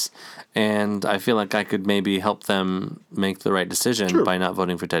Texas, and I feel like I could maybe help them make the right decision by not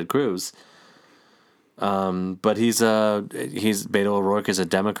voting for Ted Cruz. But Beto O'Rourke is a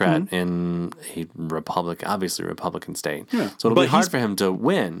Democrat in a Republican state. Yeah. So it'll be hard for him to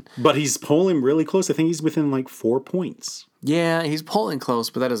win. But he's polling really close. I think he's within like 4 points. Yeah, he's polling close,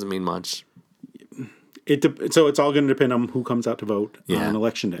 but that doesn't mean much. So it's all going to depend on who comes out to vote on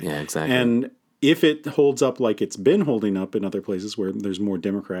election day. Yeah, exactly. And if it holds up like it's been holding up in other places where there's more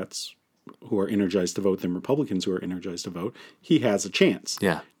Democrats who are energized to vote than Republicans who are energized to vote, he has a chance.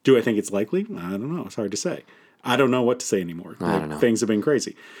 Yeah. Do I think it's likely? I don't know. It's hard to say. I don't know what to say anymore. I don't know. Things have been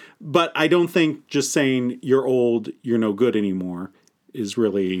crazy. But I don't think just saying you're old, you're no good anymore is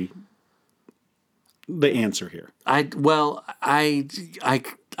really the answer here. I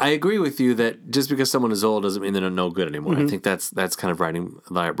agree with you that just because someone is old doesn't mean they're no good anymore. I think that's kind of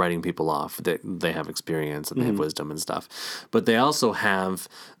writing people off, that they have experience and they have wisdom and stuff. But they also have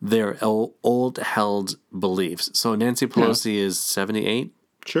their old held beliefs. So Nancy Pelosi is 78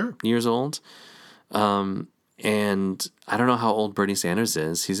 years old. And I don't know how old Bernie Sanders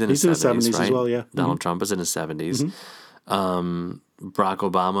is. He's in his 70s, right? As well, yeah. Donald Trump is in his 70s. Barack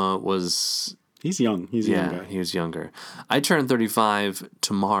Obama was... He's young. He's a young guy. He was younger. I turn 35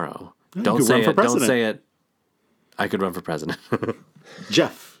 tomorrow. Yeah, Don't say it. Don't say it. I could run for president.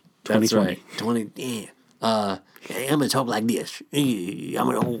 Jeff, 2020. That's right. 20. Yeah. I'm gonna talk like this.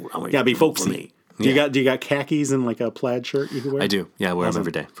 Gotta be folksy. Do you got khakis and like a plaid shirt you can wear? I do. Yeah, I wear them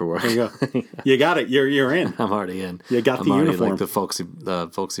every day for work. There you go. You got it. You're in. I'm already in. You got the uniform. Like the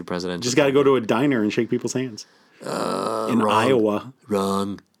folksy president. Just got to go to a diner and shake people's hands. In Iowa.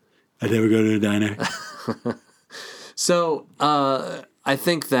 Wrong. I never go to a diner. So I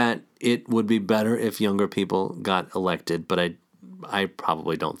think that it would be better if younger people got elected, but I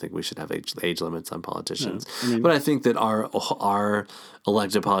probably don't think we should have age limits on politicians. No, but I think that our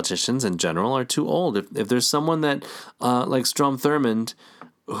elected politicians in general are too old. If there's someone that like Strom Thurmond,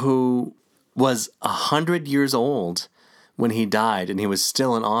 who was 100 years old when he died and he was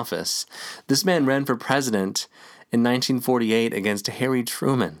still in office, this man ran for president in 1948 against Harry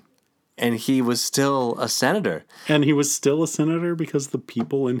Truman. And he was still a senator. And he was still a senator because the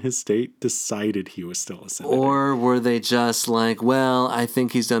people in his state decided he was still a senator. Or were they just like, well, I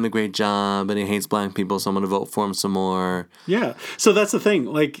think he's done a great job and he hates black people, so I'm going to vote for him some more. Yeah. So that's the thing.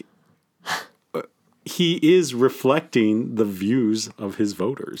 Like, he is reflecting the views of his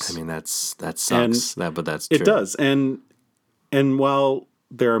voters. I mean, that sucks. But that's true. It does. And while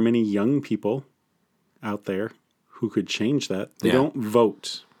there are many young people out there who could change that, they don't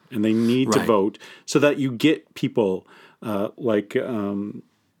vote. And they need to vote so that you get people people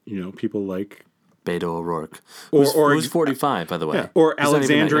like Beto O'Rourke, who's 45, by the way. Yeah, or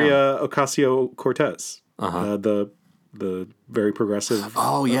Alexandria Ocasio-Cortez, the very progressive.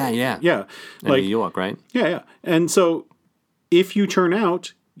 Oh, yeah. Yeah. In New York, right? Yeah. And so if you turn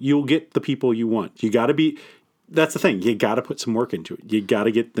out, you'll get the people you want. You got to be... That's the thing. You got to put some work into it. You got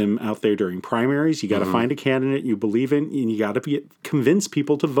to get them out there during primaries. You got to find a candidate you believe in, and you got to convince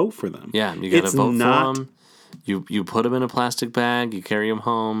people to vote for them. Yeah, you got to vote for them. You put them in a plastic bag. You carry them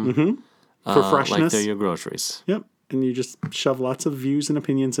home for freshness. like they're your groceries. Yep, and you just shove lots of views and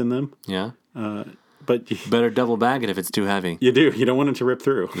opinions in them. Yeah, but better double bag it if it's too heavy. You do. You don't want it to rip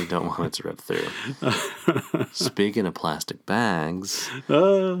through. You don't want it to rip through. Speaking of plastic bags,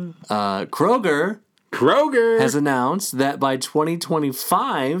 Kroger has announced that by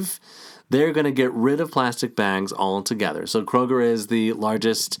 2025, they're going to get rid of plastic bags altogether. So Kroger is the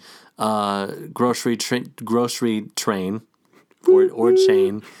largest grocery chain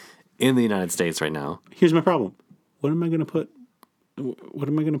in the United States right now. Here's my problem. What am I going to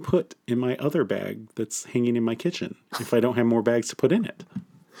put in my other bag that's hanging in my kitchen if I don't have more bags to put in it?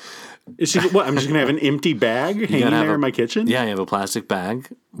 I'm just going to have an empty bag hanging there in my kitchen? Yeah, you have a plastic bag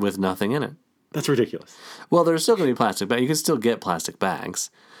with nothing in it. That's ridiculous. Well, there's still going to be plastic bags. You can still get plastic bags.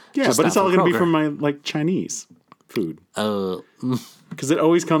 Yeah, but it's all going to be from my Chinese food. Because it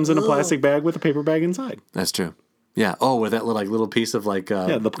always comes in a plastic bag with a paper bag inside. That's true. Yeah. Oh, with that little piece of the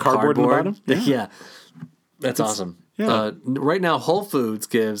cardboard in the bottom. Yeah. That's awesome. Yeah. Right now, Whole Foods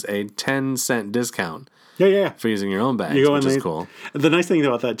gives a 10-cent discount. Yeah. For using your own bags, which is cool. The nice thing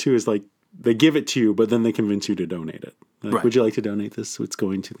about that too is they give it to you, but then they convince you to donate it. Would you like to donate this? It's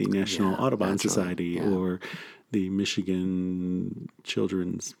going to the National Audubon Society or the Michigan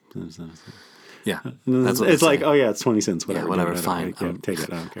Children's. Yeah, it's like, oh yeah, it's 20 cents, whatever. Yeah, whatever, fine. Take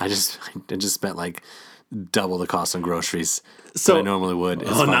it. I don't care. I just spent like double the cost on groceries than I normally would.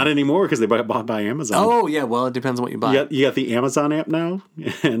 Oh, not anymore because they bought by Amazon. Oh, yeah. Well, it depends on what you buy. You got the Amazon app now,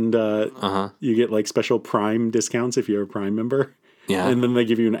 and you get like special Prime discounts if you're a Prime member. Yeah. And then they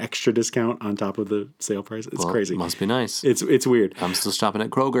give you an extra discount on top of the sale price. It's crazy. It must be nice. It's weird. I'm still shopping at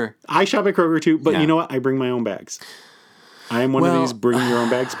Kroger. I shop at Kroger too, but you know what? I bring my own bags. I am one of these bring your own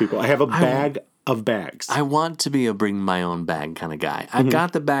bags people. I have a bag of bags. I want to be a bring my own bag kind of guy. I've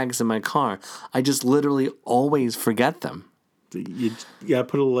got the bags in my car. I just literally always forget them. You gotta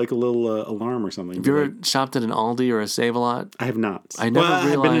put a little alarm or something. Have you ever shopped at an Aldi or a Save-A-Lot? I have not. I never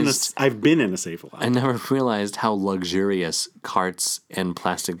realized. I've been in a Save-A-Lot. I never realized how luxurious carts and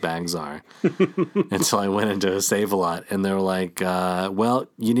plastic bags are until I went into a Save-A-Lot and they were like, "Well,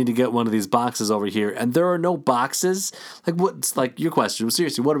 you need to get one of these boxes over here," and there are no boxes. Like what's like your question?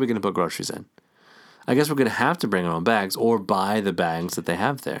 Seriously, what are we going to put groceries in? I guess we're going to have to bring our own bags or buy the bags that they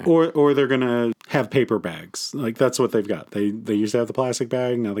have there. Or they're going to have paper bags. Like, that's what they've got. They used to have the plastic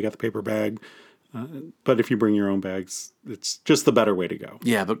bag. Now they got the paper bag. But if you bring your own bags, it's just the better way to go.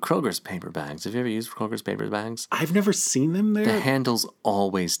 Yeah, but Kroger's paper bags. Have you ever used Kroger's paper bags? I've never seen them there. The handles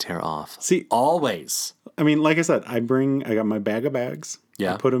always tear off. See, always. I mean, like I said, I got my bag of bags.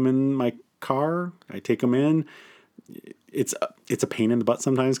 Yeah. I put them in my car. I take them in. It's a pain in the butt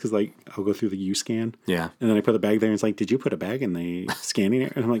sometimes because like I'll go through the U-scan. Yeah. And then I put the bag there and it's like, did you put a bag in the scanning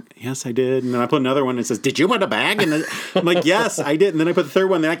area? And I'm like, yes, I did. And then I put another one and it says, did you put a bag? And I'm like, yes, I did. And then I put the third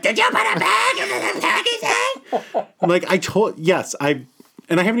one. And they're like, did you put a bag in the packaging thing? I'm like,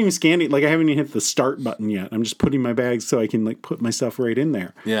 and I haven't even scanned it. Like I haven't even hit the start button yet. I'm just putting my bags so I can like put my stuff right in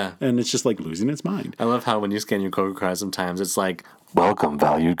there. Yeah. And it's just like losing its mind. I love how when you scan your Kroger card sometimes it's like, welcome,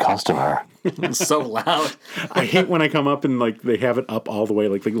 valued customer. It's so loud. I hate when I come up and like they have it up all the way.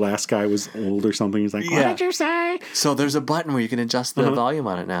 Like the last guy was old or something. He's like, what did you say? So there's a button where you can adjust the volume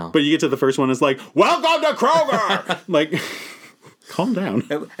on it now. But you get to the first one, it's like, welcome to Kroger. Like, calm down.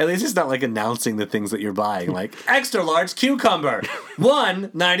 At least it's not like announcing the things that you're buying. Like, extra large cucumber,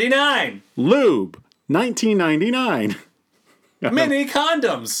 $1.99. Lube, $19.99. Mini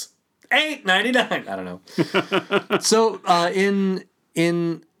condoms, $8.99. I don't know. So in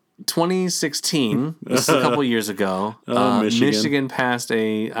 2016, this is a couple years ago, Michigan passed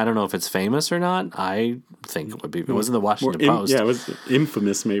I don't know if it's famous or not. I think it would be. It was in the Washington Post. Yeah, it was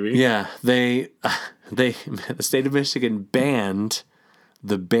infamous maybe. Yeah, the state of Michigan banned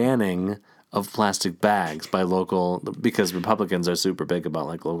the banning of plastic bags by because Republicans are super big about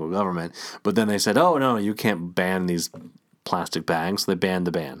like local government. But then they said, oh, no, you can't ban these plastic bags. So they banned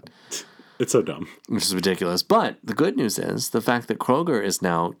the ban. It's so dumb. Which is ridiculous. But the good news is the fact that Kroger is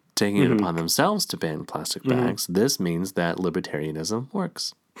now taking it upon themselves to ban plastic bags. This means that libertarianism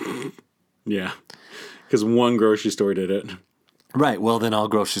works. Yeah. Because one grocery store did it. Right. Well, then all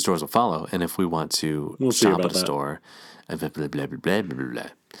grocery stores will follow. And if we want to shop at a store, blah, blah, blah, blah, blah, blah.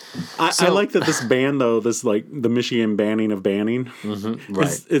 I like that this ban, though, this like the Michigan banning of banning. Mm-hmm.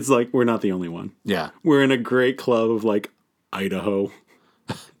 Right. It's like we're not the only one. Yeah. We're in a great club of like Idaho,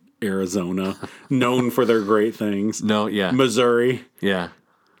 Arizona, known for their great things. No, yeah. Missouri. Yeah.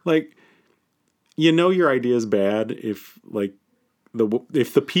 Like, you know your idea is bad if like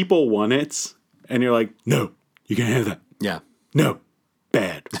if the people want it and you're like, no, you can't have that. Yeah. No,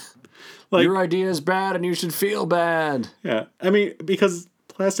 bad. Like, your idea is bad and you should feel bad. Yeah. I mean, because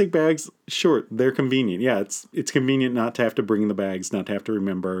plastic bags, sure, they're convenient. Yeah, it's convenient not to have to bring the bags, not to have to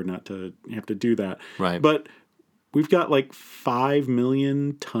remember, not to have to do that. Right. But we've got like 5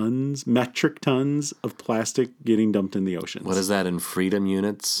 million metric tons of plastic getting dumped in the oceans. What is that in freedom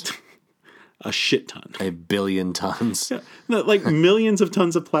units? A shit ton. 1 billion tons. Yeah. No, like millions of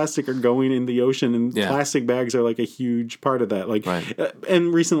tons of plastic are going in the ocean, and plastic bags are like a huge part of that. Like,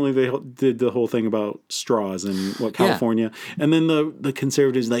 and recently they did the whole thing about straws in California, and then the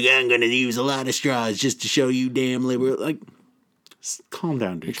conservatives like, I'm going to use a lot of straws just to show you damn liberal. Like, calm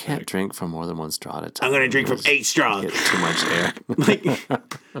down, dude. You can't drink from more than one straw at a time. I'm going to drink from 8 straws. Get too much air. Like,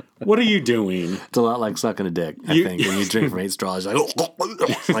 what are you doing? It's a lot like sucking a dick, I think. When you drink from 8 straws, you're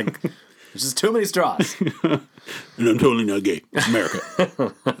like, there's just too many straws. And I'm totally not gay. It's America.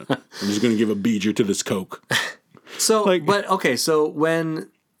 I'm just going to give a beeger to this Coke. So, so when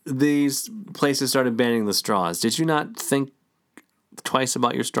these places started banning the straws, did you not think twice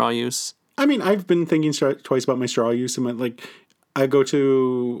about your straw use? I mean, I've been thinking twice about my straw use. And like, I go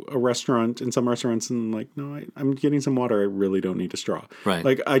to a restaurant, in some restaurants, and like, no, I'm getting some water. I really don't need a straw. Right.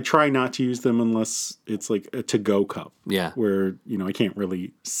 Like, I try not to use them unless it's like a to-go cup. Yeah. Where, I can't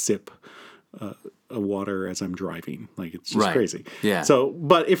really sip a water as I'm driving. Like, it's just crazy. Yeah. So,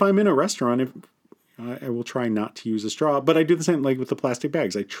 but if I'm in a restaurant, I will try not to use a straw. But I do the same like with the plastic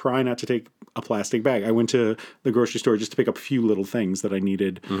bags. I try not to take a plastic bag. I went to the grocery store just to pick up a few little things that I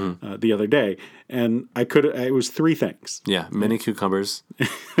needed the other day. And it was 3 things. Yeah, mini cucumbers.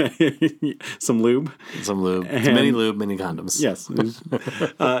 Some lube. Mini lube, mini condoms. Yes.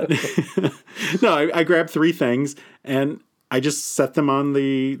 No, I grabbed 3 things and I just set them on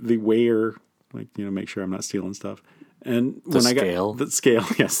the weigher, like, make sure I'm not stealing stuff. And when I got the scale,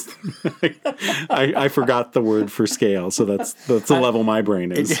 yes, I forgot the word for scale, so that's the level my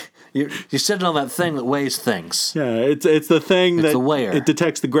brain is. You're sitting on that thing that weighs things. Yeah, it's the thing that the weigher. It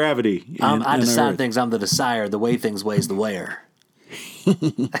detects the gravity. I decide things. I'm the decider. The weigh things weighs the weigher.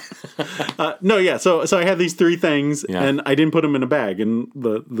 No, yeah. So I had these 3 things, and I didn't put them in a bag. And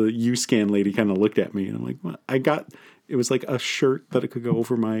the UScan lady kind of looked at me, and I'm like, well, it was like a shirt that it could go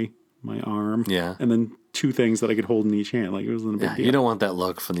over my arm. Yeah. And then 2 things that I could hold in each hand. Like, it wasn't a big deal. You don't want that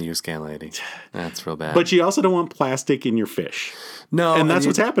look from the UScan lady. That's real bad. But you also don't want plastic in your fish. No. And that's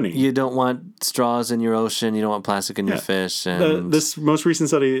what's happening. You don't want straws in your ocean. You don't want plastic in your fish. And this most recent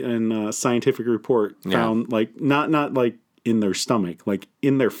study in Scientific Report found like not like in their stomach, like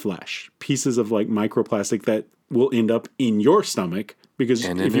in their flesh, pieces of like microplastic that will end up in your stomach because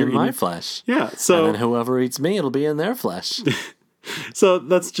if you're in my flesh. Yeah. So and then whoever eats me, it'll be in their flesh. So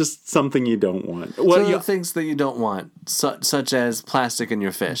that's just something you don't want. The things that you don't want, such as plastic in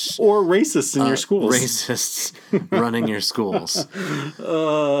your fish. Or racists in your schools. Racists running your schools.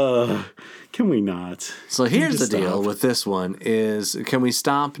 Can we not? So here's the deal with this one is, can we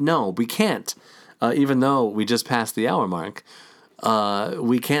stop? No, we can't. Even though we just passed the hour mark,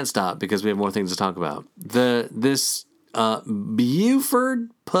 we can't stop because we have more things to talk about. This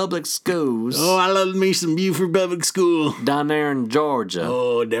Buford Public Schools. Oh, I love me some Buford Public School. Down there in Georgia.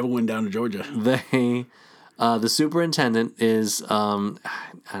 Oh, never went down to Georgia. The superintendent is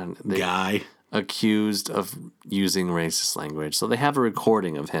guy accused of using racist language. So they have a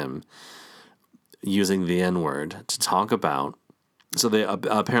recording of him using the N-word to talk about. So they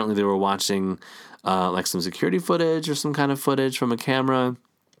apparently they were watching like some security footage or some kind of footage from a camera.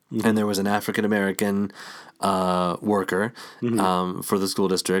 And there was an African American worker for the school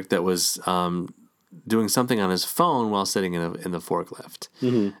district that was doing something on his phone while sitting in the forklift.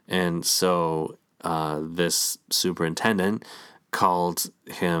 And so this superintendent called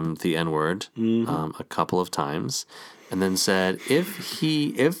him the N-word a couple of times, and then said,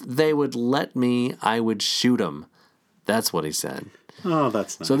 if they would let me, I would shoot him. That's what he said. Oh,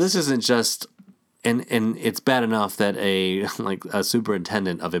 that's nice. So this isn't just. And it's bad enough that a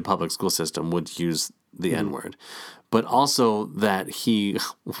superintendent of a public school system would use the N-word, but also that he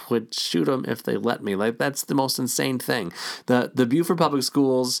would shoot them if they let me. Like, that's the most insane thing. The Buford Public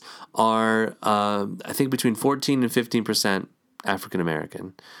Schools are, I think, between 14 and 15% African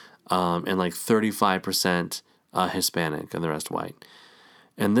American, and like 35% Hispanic, and the rest white.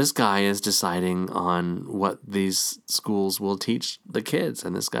 And this guy is deciding on what these schools will teach the kids,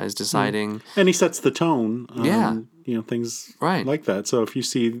 and this guy's deciding. And he sets the tone. Things like that. So if you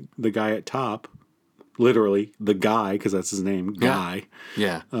see the guy at top, literally the guy, because that's his name, Guy.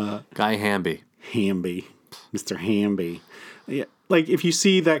 Yeah. Guy Hamby. Mr. Hamby. Yeah. Like, if you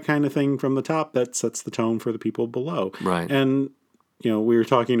see that kind of thing from the top, that sets the tone for the people below. Right. And, we were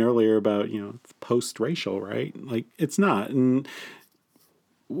talking earlier about, it's post-racial, right? Like, it's not. And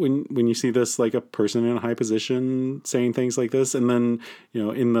when you see this, like a person in a high position saying things like this, and then,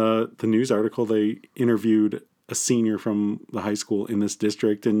 in the news article, they interviewed a senior from the high school in this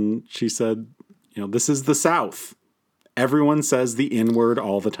district, and she said, this is the South. Everyone says the N-word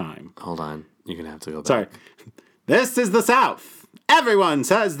all the time. Hold on. You're going to have to go back. Sorry. This is the South. Everyone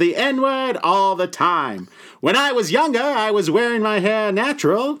says the N-word all the time. When I was younger, I was wearing my hair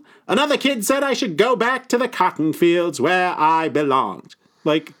natural. Another kid said I should go back to the cotton fields where I belonged.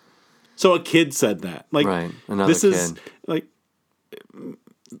 Like, so a kid said that. Like, right. Another kid. Is like,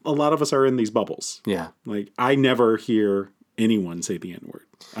 a lot of us are in these bubbles. Yeah. Like, I never hear anyone say the N-word.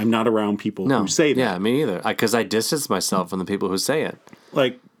 I'm not around people who say that. Yeah, me either. Because I distance myself from the people who say it.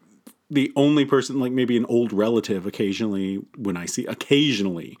 Like, the only person, like maybe an old relative occasionally,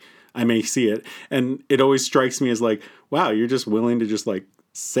 I may see it. And it always strikes me as like, wow, you're just willing to just like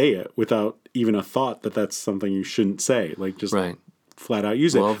say it without even a thought that that's something you shouldn't say. Like, just flat out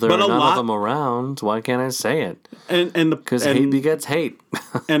use it. Well, if there are none of them around, why can't I say it? Because hate begets hate.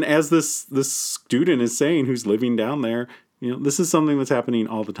 And as this student is saying, who's living down there, this is something that's happening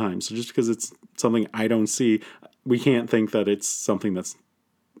all the time. So just because it's something I don't see, we can't think that it's something that's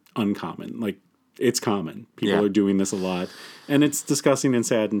uncommon. Like, it's common. People are doing this a lot, and it's disgusting and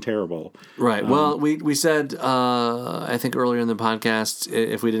sad and terrible. Right. Well, we said, I think earlier in the podcast,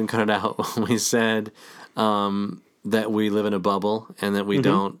 if we didn't cut it out, we said that we live in a bubble and that we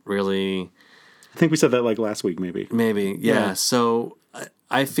don't really... I think we said that like last week, maybe. Maybe, yeah. So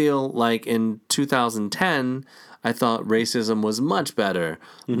I feel like in 2010, I thought racism was much better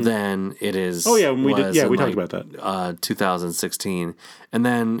than it is. Oh yeah, we did. Yeah, we talked about that. 2016, and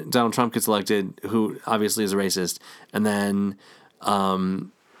then Donald Trump gets elected, who obviously is a racist, and then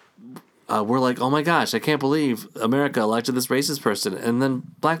we're like, oh my gosh, I can't believe America elected this racist person, and then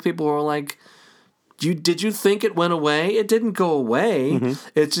black people were like, did you think it went away? It didn't go away.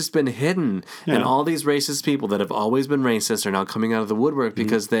 It's just been hidden. Yeah. And all these racist people that have always been racist are now coming out of the woodwork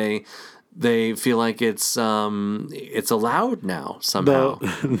because they feel like it's allowed now somehow.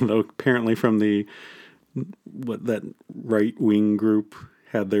 Though apparently from that right wing group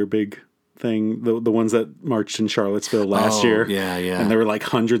had their big thing, the ones that marched in Charlottesville last year. Yeah, yeah. And there were like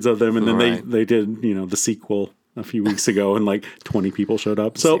hundreds of them, and then they did the sequel a few weeks ago, and like 20 people showed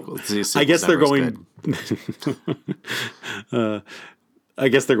up. So I guess they're going. I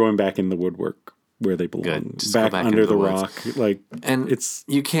guess they're going back in the woodwork where they belong, back under the rock. Like, and it's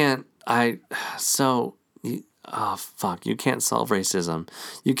you can't. You can't solve racism.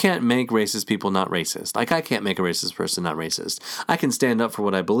 You can't make racist people not racist. Like, I can't make a racist person not racist. I can stand up for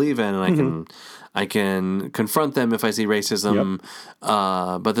what I believe in, and I can confront them if I see racism.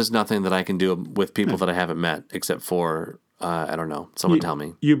 Yep. But there's nothing that I can do with people that I haven't met, except for I don't know. Someone tell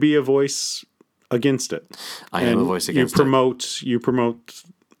me. You be a voice against it. I am a voice against it. You promote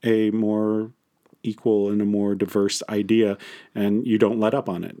a more equal and a more diverse idea, and you don't let up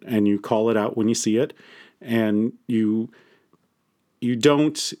on it, and you call it out when you see it, and you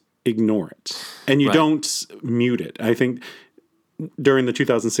don't ignore it, and you don't mute it. I think during the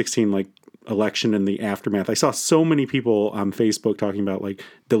 2016 election and the aftermath, I saw so many people on Facebook talking about like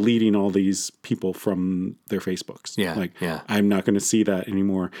deleting all these people from their Facebooks. I'm not going to see that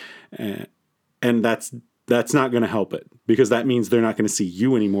anymore, and that's not going to help it, because that means they're not going to see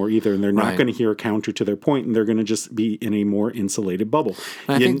you anymore either, and they're not going to hear a counter to their point, and they're going to just be in a more insulated bubble.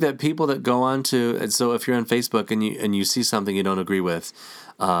 And I think that people that go on to, so if you're on Facebook and you see something you don't agree with,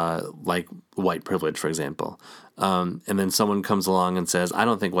 like white privilege, for example, and then someone comes along and says, I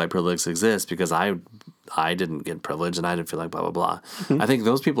don't think white privilege exists because I didn't get privilege and I didn't feel like blah, blah, blah. I think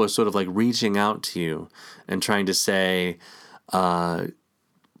those people are sort of like reaching out to you and trying to say,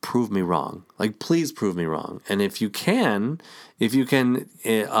 prove me wrong. Like, please prove me wrong. And if you can, like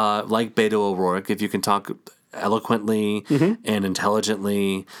Beto O'Rourke, if you can talk eloquently and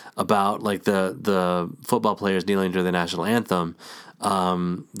intelligently about like the football players kneeling to the national anthem,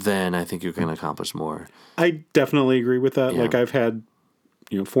 then I think you can accomplish more. I definitely agree with that. Yeah. Like, I've had,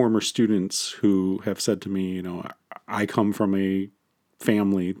 former students who have said to me, I come from a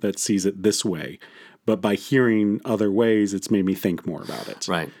family that sees it this way, but by hearing other ways, it's made me think more about it.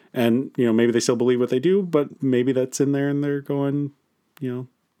 Right. And, maybe they still believe what they do, but maybe that's in there and they're going,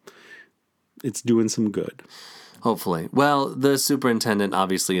 it's doing some good. Hopefully. Well, the superintendent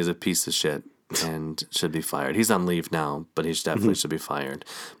obviously is a piece of shit and should be fired. He's on leave now, but he definitely should be fired.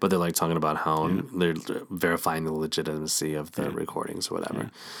 But they're like talking about how they're verifying the legitimacy of the recordings or whatever. Yeah.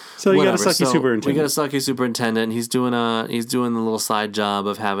 So you got a sucky superintendent. We got a sucky superintendent. He's doing the little side job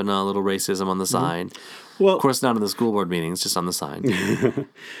of having a little racism on the side. Well, of course, not in the school board meetings, just on the side.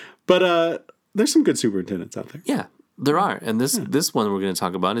 But there's some good superintendents out there. Yeah, there are. And this one we're going to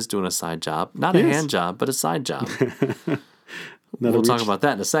talk about is doing a side job. Not a hand job, but a side job. We'll talk about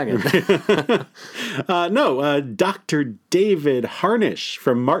that in a second. Dr. David Harnish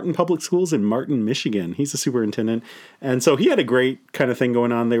from Martin Public Schools in Martin, Michigan. He's a superintendent. And so he had a great kind of thing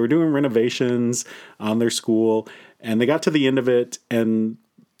going on. They were doing renovations on their school, and they got to the end of it, and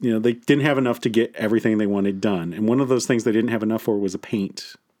they didn't have enough to get everything they wanted done. And one of those things they didn't have enough for was a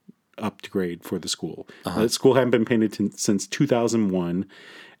paint upgrade for the school. The school hadn't been painted since 2001.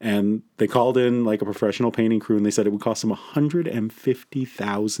 And they called in like a professional painting crew, and they said it would cost them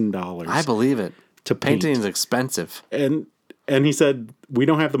 $150,000. I believe it. To paint. Painting is expensive. And he said, we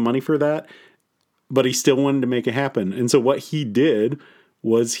don't have the money for that, but he still wanted to make it happen. And so what he did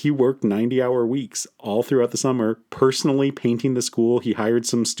was he worked 90-hour weeks all throughout the summer, personally painting the school. He hired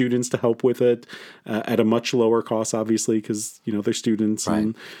some students to help with it at a much lower cost, obviously, because, they're students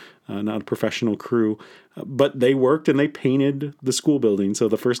and not a professional crew. But they worked and they painted the school building. So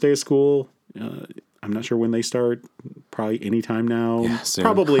the first day of school, I'm not sure when they start, probably anytime now,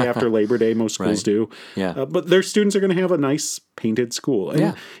 probably after Labor Day, most schools do. Yeah. But their students are going to have a nice painted school.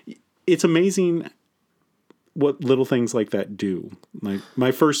 And it's amazing what little things like that do. Like,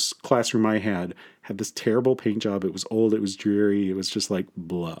 my first classroom I had had this terrible paint job. It was old. It was dreary. It was just like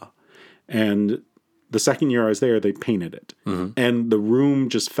blah. And the second year I was there, they painted it. And the room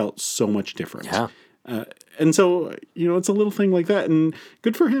just felt so much different. Yeah. And so, it's a little thing like that. And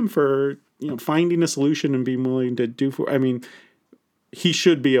good for him for, finding a solution and being willing to do he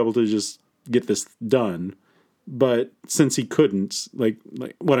should be able to just get this done. But since he couldn't, like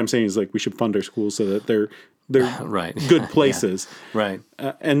what I'm saying is like we should fund our schools so that they're right. good places. Right.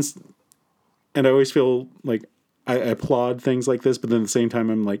 And I always feel like I applaud things like this, but then at the same time,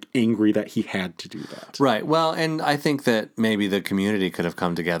 I'm like angry that he had to do that. Right. Well, and I think that maybe the community could have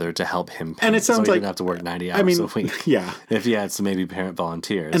come together to help him paint. And it sounds so he like didn't have to work 90 hours a week. Yeah. If he had some maybe parent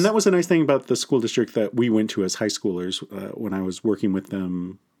volunteers. And that was a nice thing about the school district that we went to as high schoolers when I was working with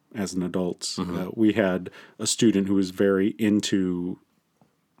them as an adult. We had a student who was very into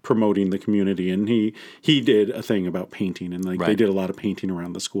promoting the community, and he did a thing about painting, and they did a lot of painting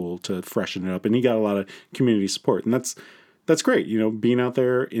around the school to freshen it up, and he got a lot of community support, and that's great. Being out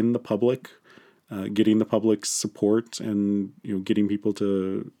there in the public, getting the public's support, and getting people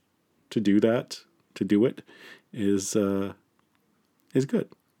to do that, to do it, is good.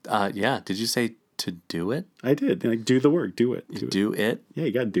 Yeah. Did you say to do it? I did. Like, do the work. Do it. Do it? Yeah,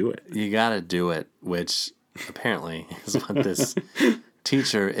 you got to do it. You got to do it, which apparently is what this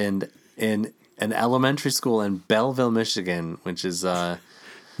teacher in an elementary school in Belleville, Michigan, which is not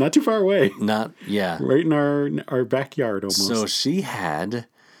too far away. Right in our backyard almost. So she had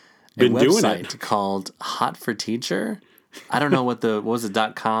been doing website called Hot for Teacher. I don't know what was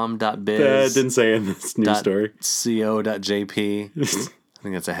it .com .biz. That didn't say in this news story. .co.jp. I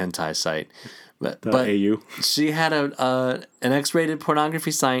think that's a hentai site. But .au. She had an X-rated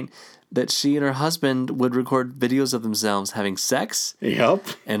pornography site that she and her husband would record videos of themselves having sex. Yep.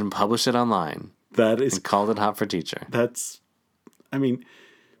 And publish it online. And called it Hot for Teacher.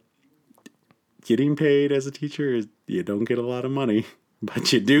 Getting paid as a teacher you don't get a lot of money,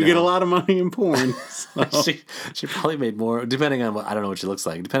 but you do get a lot of money in porn. So. she probably made more, depending on I don't know what she looks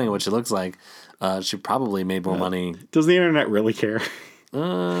like. Depending on what she looks like, she probably made more money. Does the internet really care?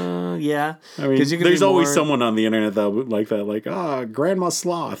 Yeah. There's always someone on the internet that would like that, like, grandma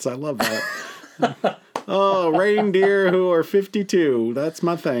sloths. I love that. Reindeer who are 52. That's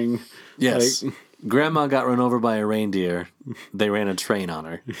my thing. Yes. Grandma got run over by a reindeer. They ran a train on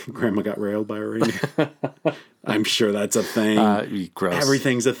her. Grandma got railed by a reindeer. I'm sure that's a thing. Gross.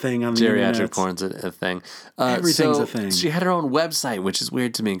 Everything's a thing on the internet. Geriatric porn's a thing. Everything's a thing. She had her own website, which is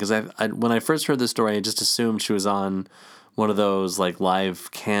weird to me because when I first heard the story, I just assumed she was on one of those like live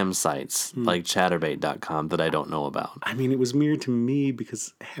cam sites like Chaturbate.com that I don't know about. It was weird to me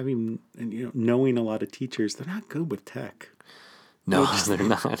because knowing a lot of teachers, they're not good with tech. No, they're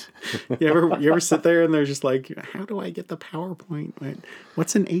not. You ever sit there and they're just like, how do I get the PowerPoint?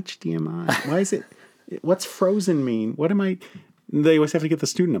 What's an HDMI? Why is it? What's frozen mean? What am I? They always have to get the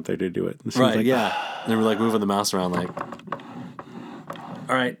student up there to do it. Right? Like, yeah. They were like moving the mouse around, like,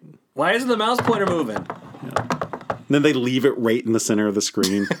 all right, why isn't the mouse pointer moving? Yeah. Then they leave it right in the center of the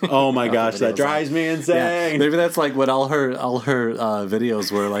screen. Oh my gosh, that drives me insane. Yeah, maybe that's like what all her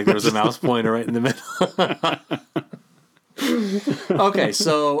videos were like. There was a mouse pointer right in the middle. Okay,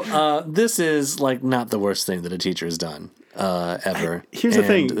 so this is like not the worst thing that a teacher has done ever. Here's the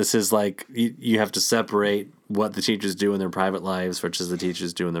thing: this is like you have to separate what the teachers do in their private lives versus the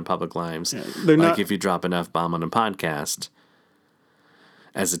teachers do in their public lives. Yeah, like if you drop enough bomb on a podcast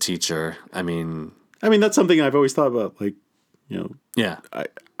as a teacher, that's something I've always thought about. Like, yeah,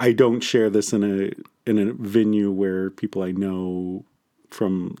 I don't share this in a venue where people I know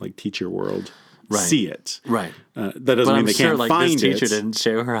from like teacher world see it. Right. That doesn't mean they can't find it. This teacher didn't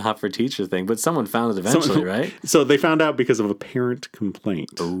share her Hot for Teacher thing, but someone found it eventually, right? So they found out because of a parent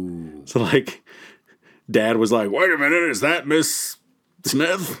complaint. Ooh. So like, Dad was like, "Wait a minute, is that Miss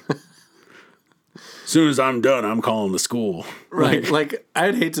Smith?" As soon as I'm done, I'm calling the school. Right. Like,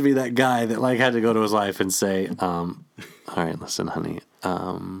 I'd hate to be that guy that, like, had to go to his wife and say, all right, listen, honey,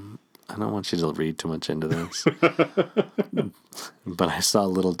 I don't want you to read too much into this. But I saw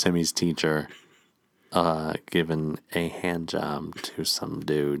little Timmy's teacher given a hand job to some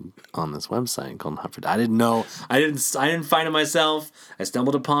dude on this website called Hot for. I didn't know. I didn't find it myself. I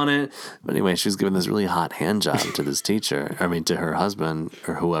stumbled upon it. But anyway, she was giving this really hot hand job to this teacher. To her husband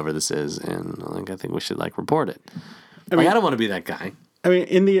or whoever this is, and I think we should report it. I don't want to be that guy.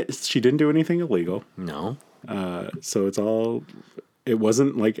 She didn't do anything illegal. No. So it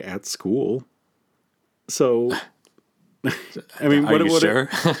wasn't like at school. So. Are you sure?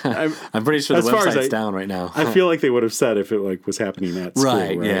 I'm pretty sure the website's down right now. I feel like they would have said if it was happening at school.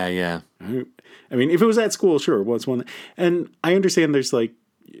 Right, yeah. If it was at school, sure. What's one? And I understand there's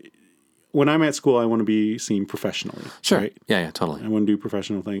when I'm at school, I want to be seen professionally. Sure. Right? Yeah, totally. I want to do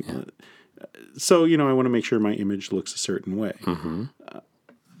professional things. Yeah. So, I want to make sure my image looks a certain way. Mm-hmm.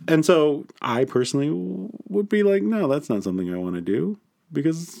 And so I personally would be like, no, that's not something I want to do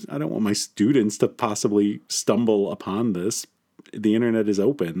because I don't want my students to possibly stumble upon this. The internet is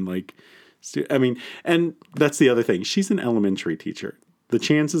open. And that's the other thing. She's an elementary teacher. The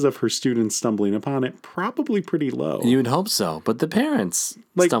chances of her students stumbling upon it probably pretty low. You would hope so, but the parents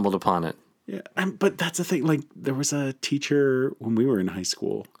stumbled upon it. Yeah, but that's the thing. Like, there was a teacher when we were in high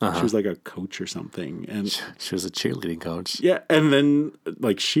school. Uh-huh. She was like a coach or something, and she was a cheerleading coach. Yeah, and then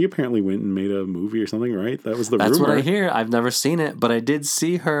she apparently went and made a movie or something, right? That's rumor. What I hear. I've never seen it, but I did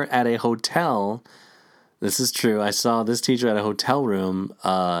see her at a hotel. This is true. I saw this teacher at a hotel room.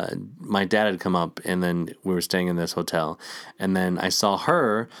 My dad had come up, and then we were staying in this hotel, and then I saw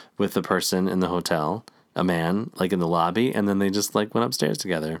her with the person in the hotel, a man, in the lobby, and then they just went upstairs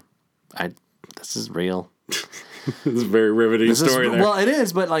together. This is real. This is a very riveting story there. Well, it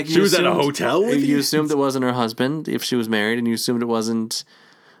is, but she was at a hotel with you? You assumed it wasn't her husband if she was married, and you assumed it wasn't...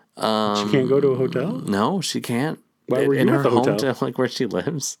 she can't go to a hotel? No, she can't. Why were you in at her the hotel? Hometown, where she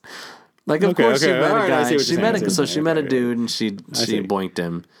lives. Of course she met a guy. She met a dude, and she boinked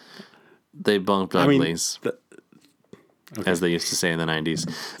him. They bonked uglies. As they used to say in the 90s.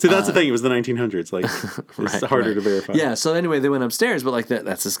 See, that's the thing. It was the 1900s. It's harder to verify. Yeah, so anyway, they went upstairs, but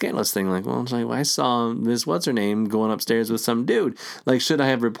that's a scandalous thing. I saw Miss What's-Her-Name going upstairs with some dude. Should I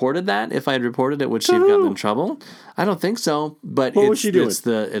have reported that? If I had reported it, would she have gotten in trouble? I don't think so, but what was she doing? It's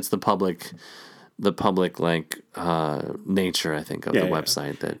the public nature, I think, of the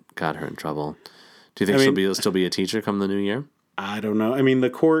website that got her in trouble. Do you think she'll still be a teacher come the new year? I don't know. The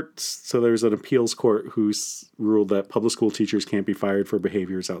courts, so there's an appeals court who's ruled that public school teachers can't be fired for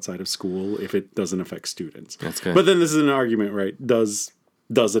behaviors outside of school if it doesn't affect students. That's good. But then this is an argument, right? Does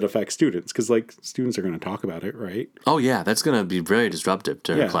it affect students? Because students are going to talk about it, right? Oh yeah, that's going to be very disruptive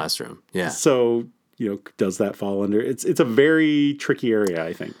to her classroom. Yeah. So does that fall under? It's a very tricky area,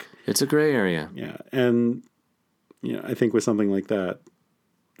 I think. It's a gray area. Yeah, and I think with something like that,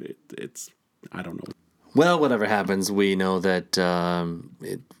 it's I don't know. Well, whatever happens, we know that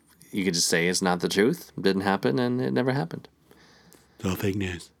you could just say it's not the truth. It didn't happen, and it never happened. It's all fake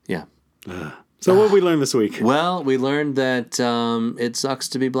news. Yeah. So what did we learn this week? Well, we learned that it sucks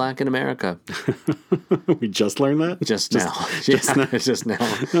to be black in America. We just learned that? Just now. Just now.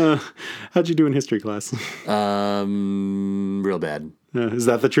 How'd you do in history class? Real bad. Is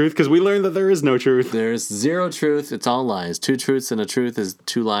that the truth? Because we learned that there is no truth. There's zero truth. It's all lies. 2 truths and a truth is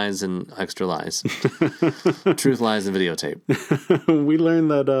 2 lies and extra lies. Truth, lies, and videotape. We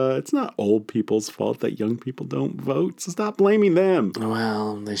learned that it's not old people's fault that young people don't vote. So stop blaming them.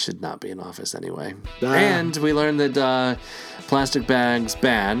 Well, they should not be in office anyway. And we learned that plastic bags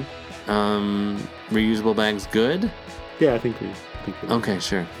bad, reusable bags good. Yeah, I think we. Okay,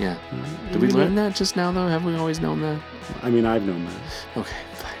 sure, yeah. Did we learn that just now, though? Have we always known that? I've known that. Okay,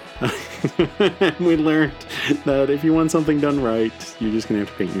 fine. We learned that if you want something done right, you're just going to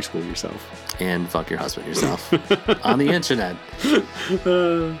have to paint your school yourself. And fuck your husband yourself. On the internet.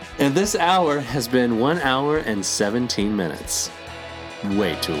 And this hour has been 1 hour and 17 minutes.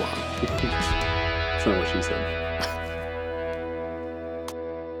 Way too long. That's not what she said.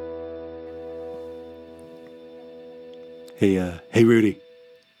 Hey, Rudy.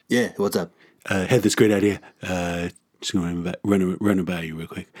 Yeah, what's up? Had this great idea. Just going to run it by you real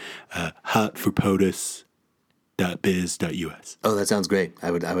quick. hotforpotus.biz.us. Oh, that sounds great. I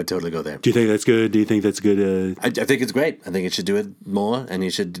would totally go there. Do you think that's good? Do you think that's good? I think it's great. I think it should do it more, and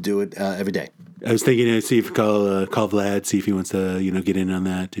you should do it every day. I was thinking, see if you call Vlad, see if he wants to, get in on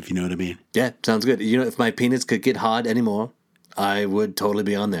that, if you know what I mean. Yeah, sounds good. If my penis could get hard anymore, I would totally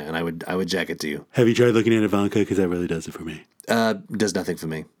be on there, and I would jack it to you. Have you tried looking at Ivanka? Because that really does it for me. Does nothing for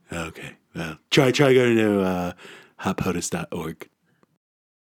me. Okay. Well, try going to hotpotus.org.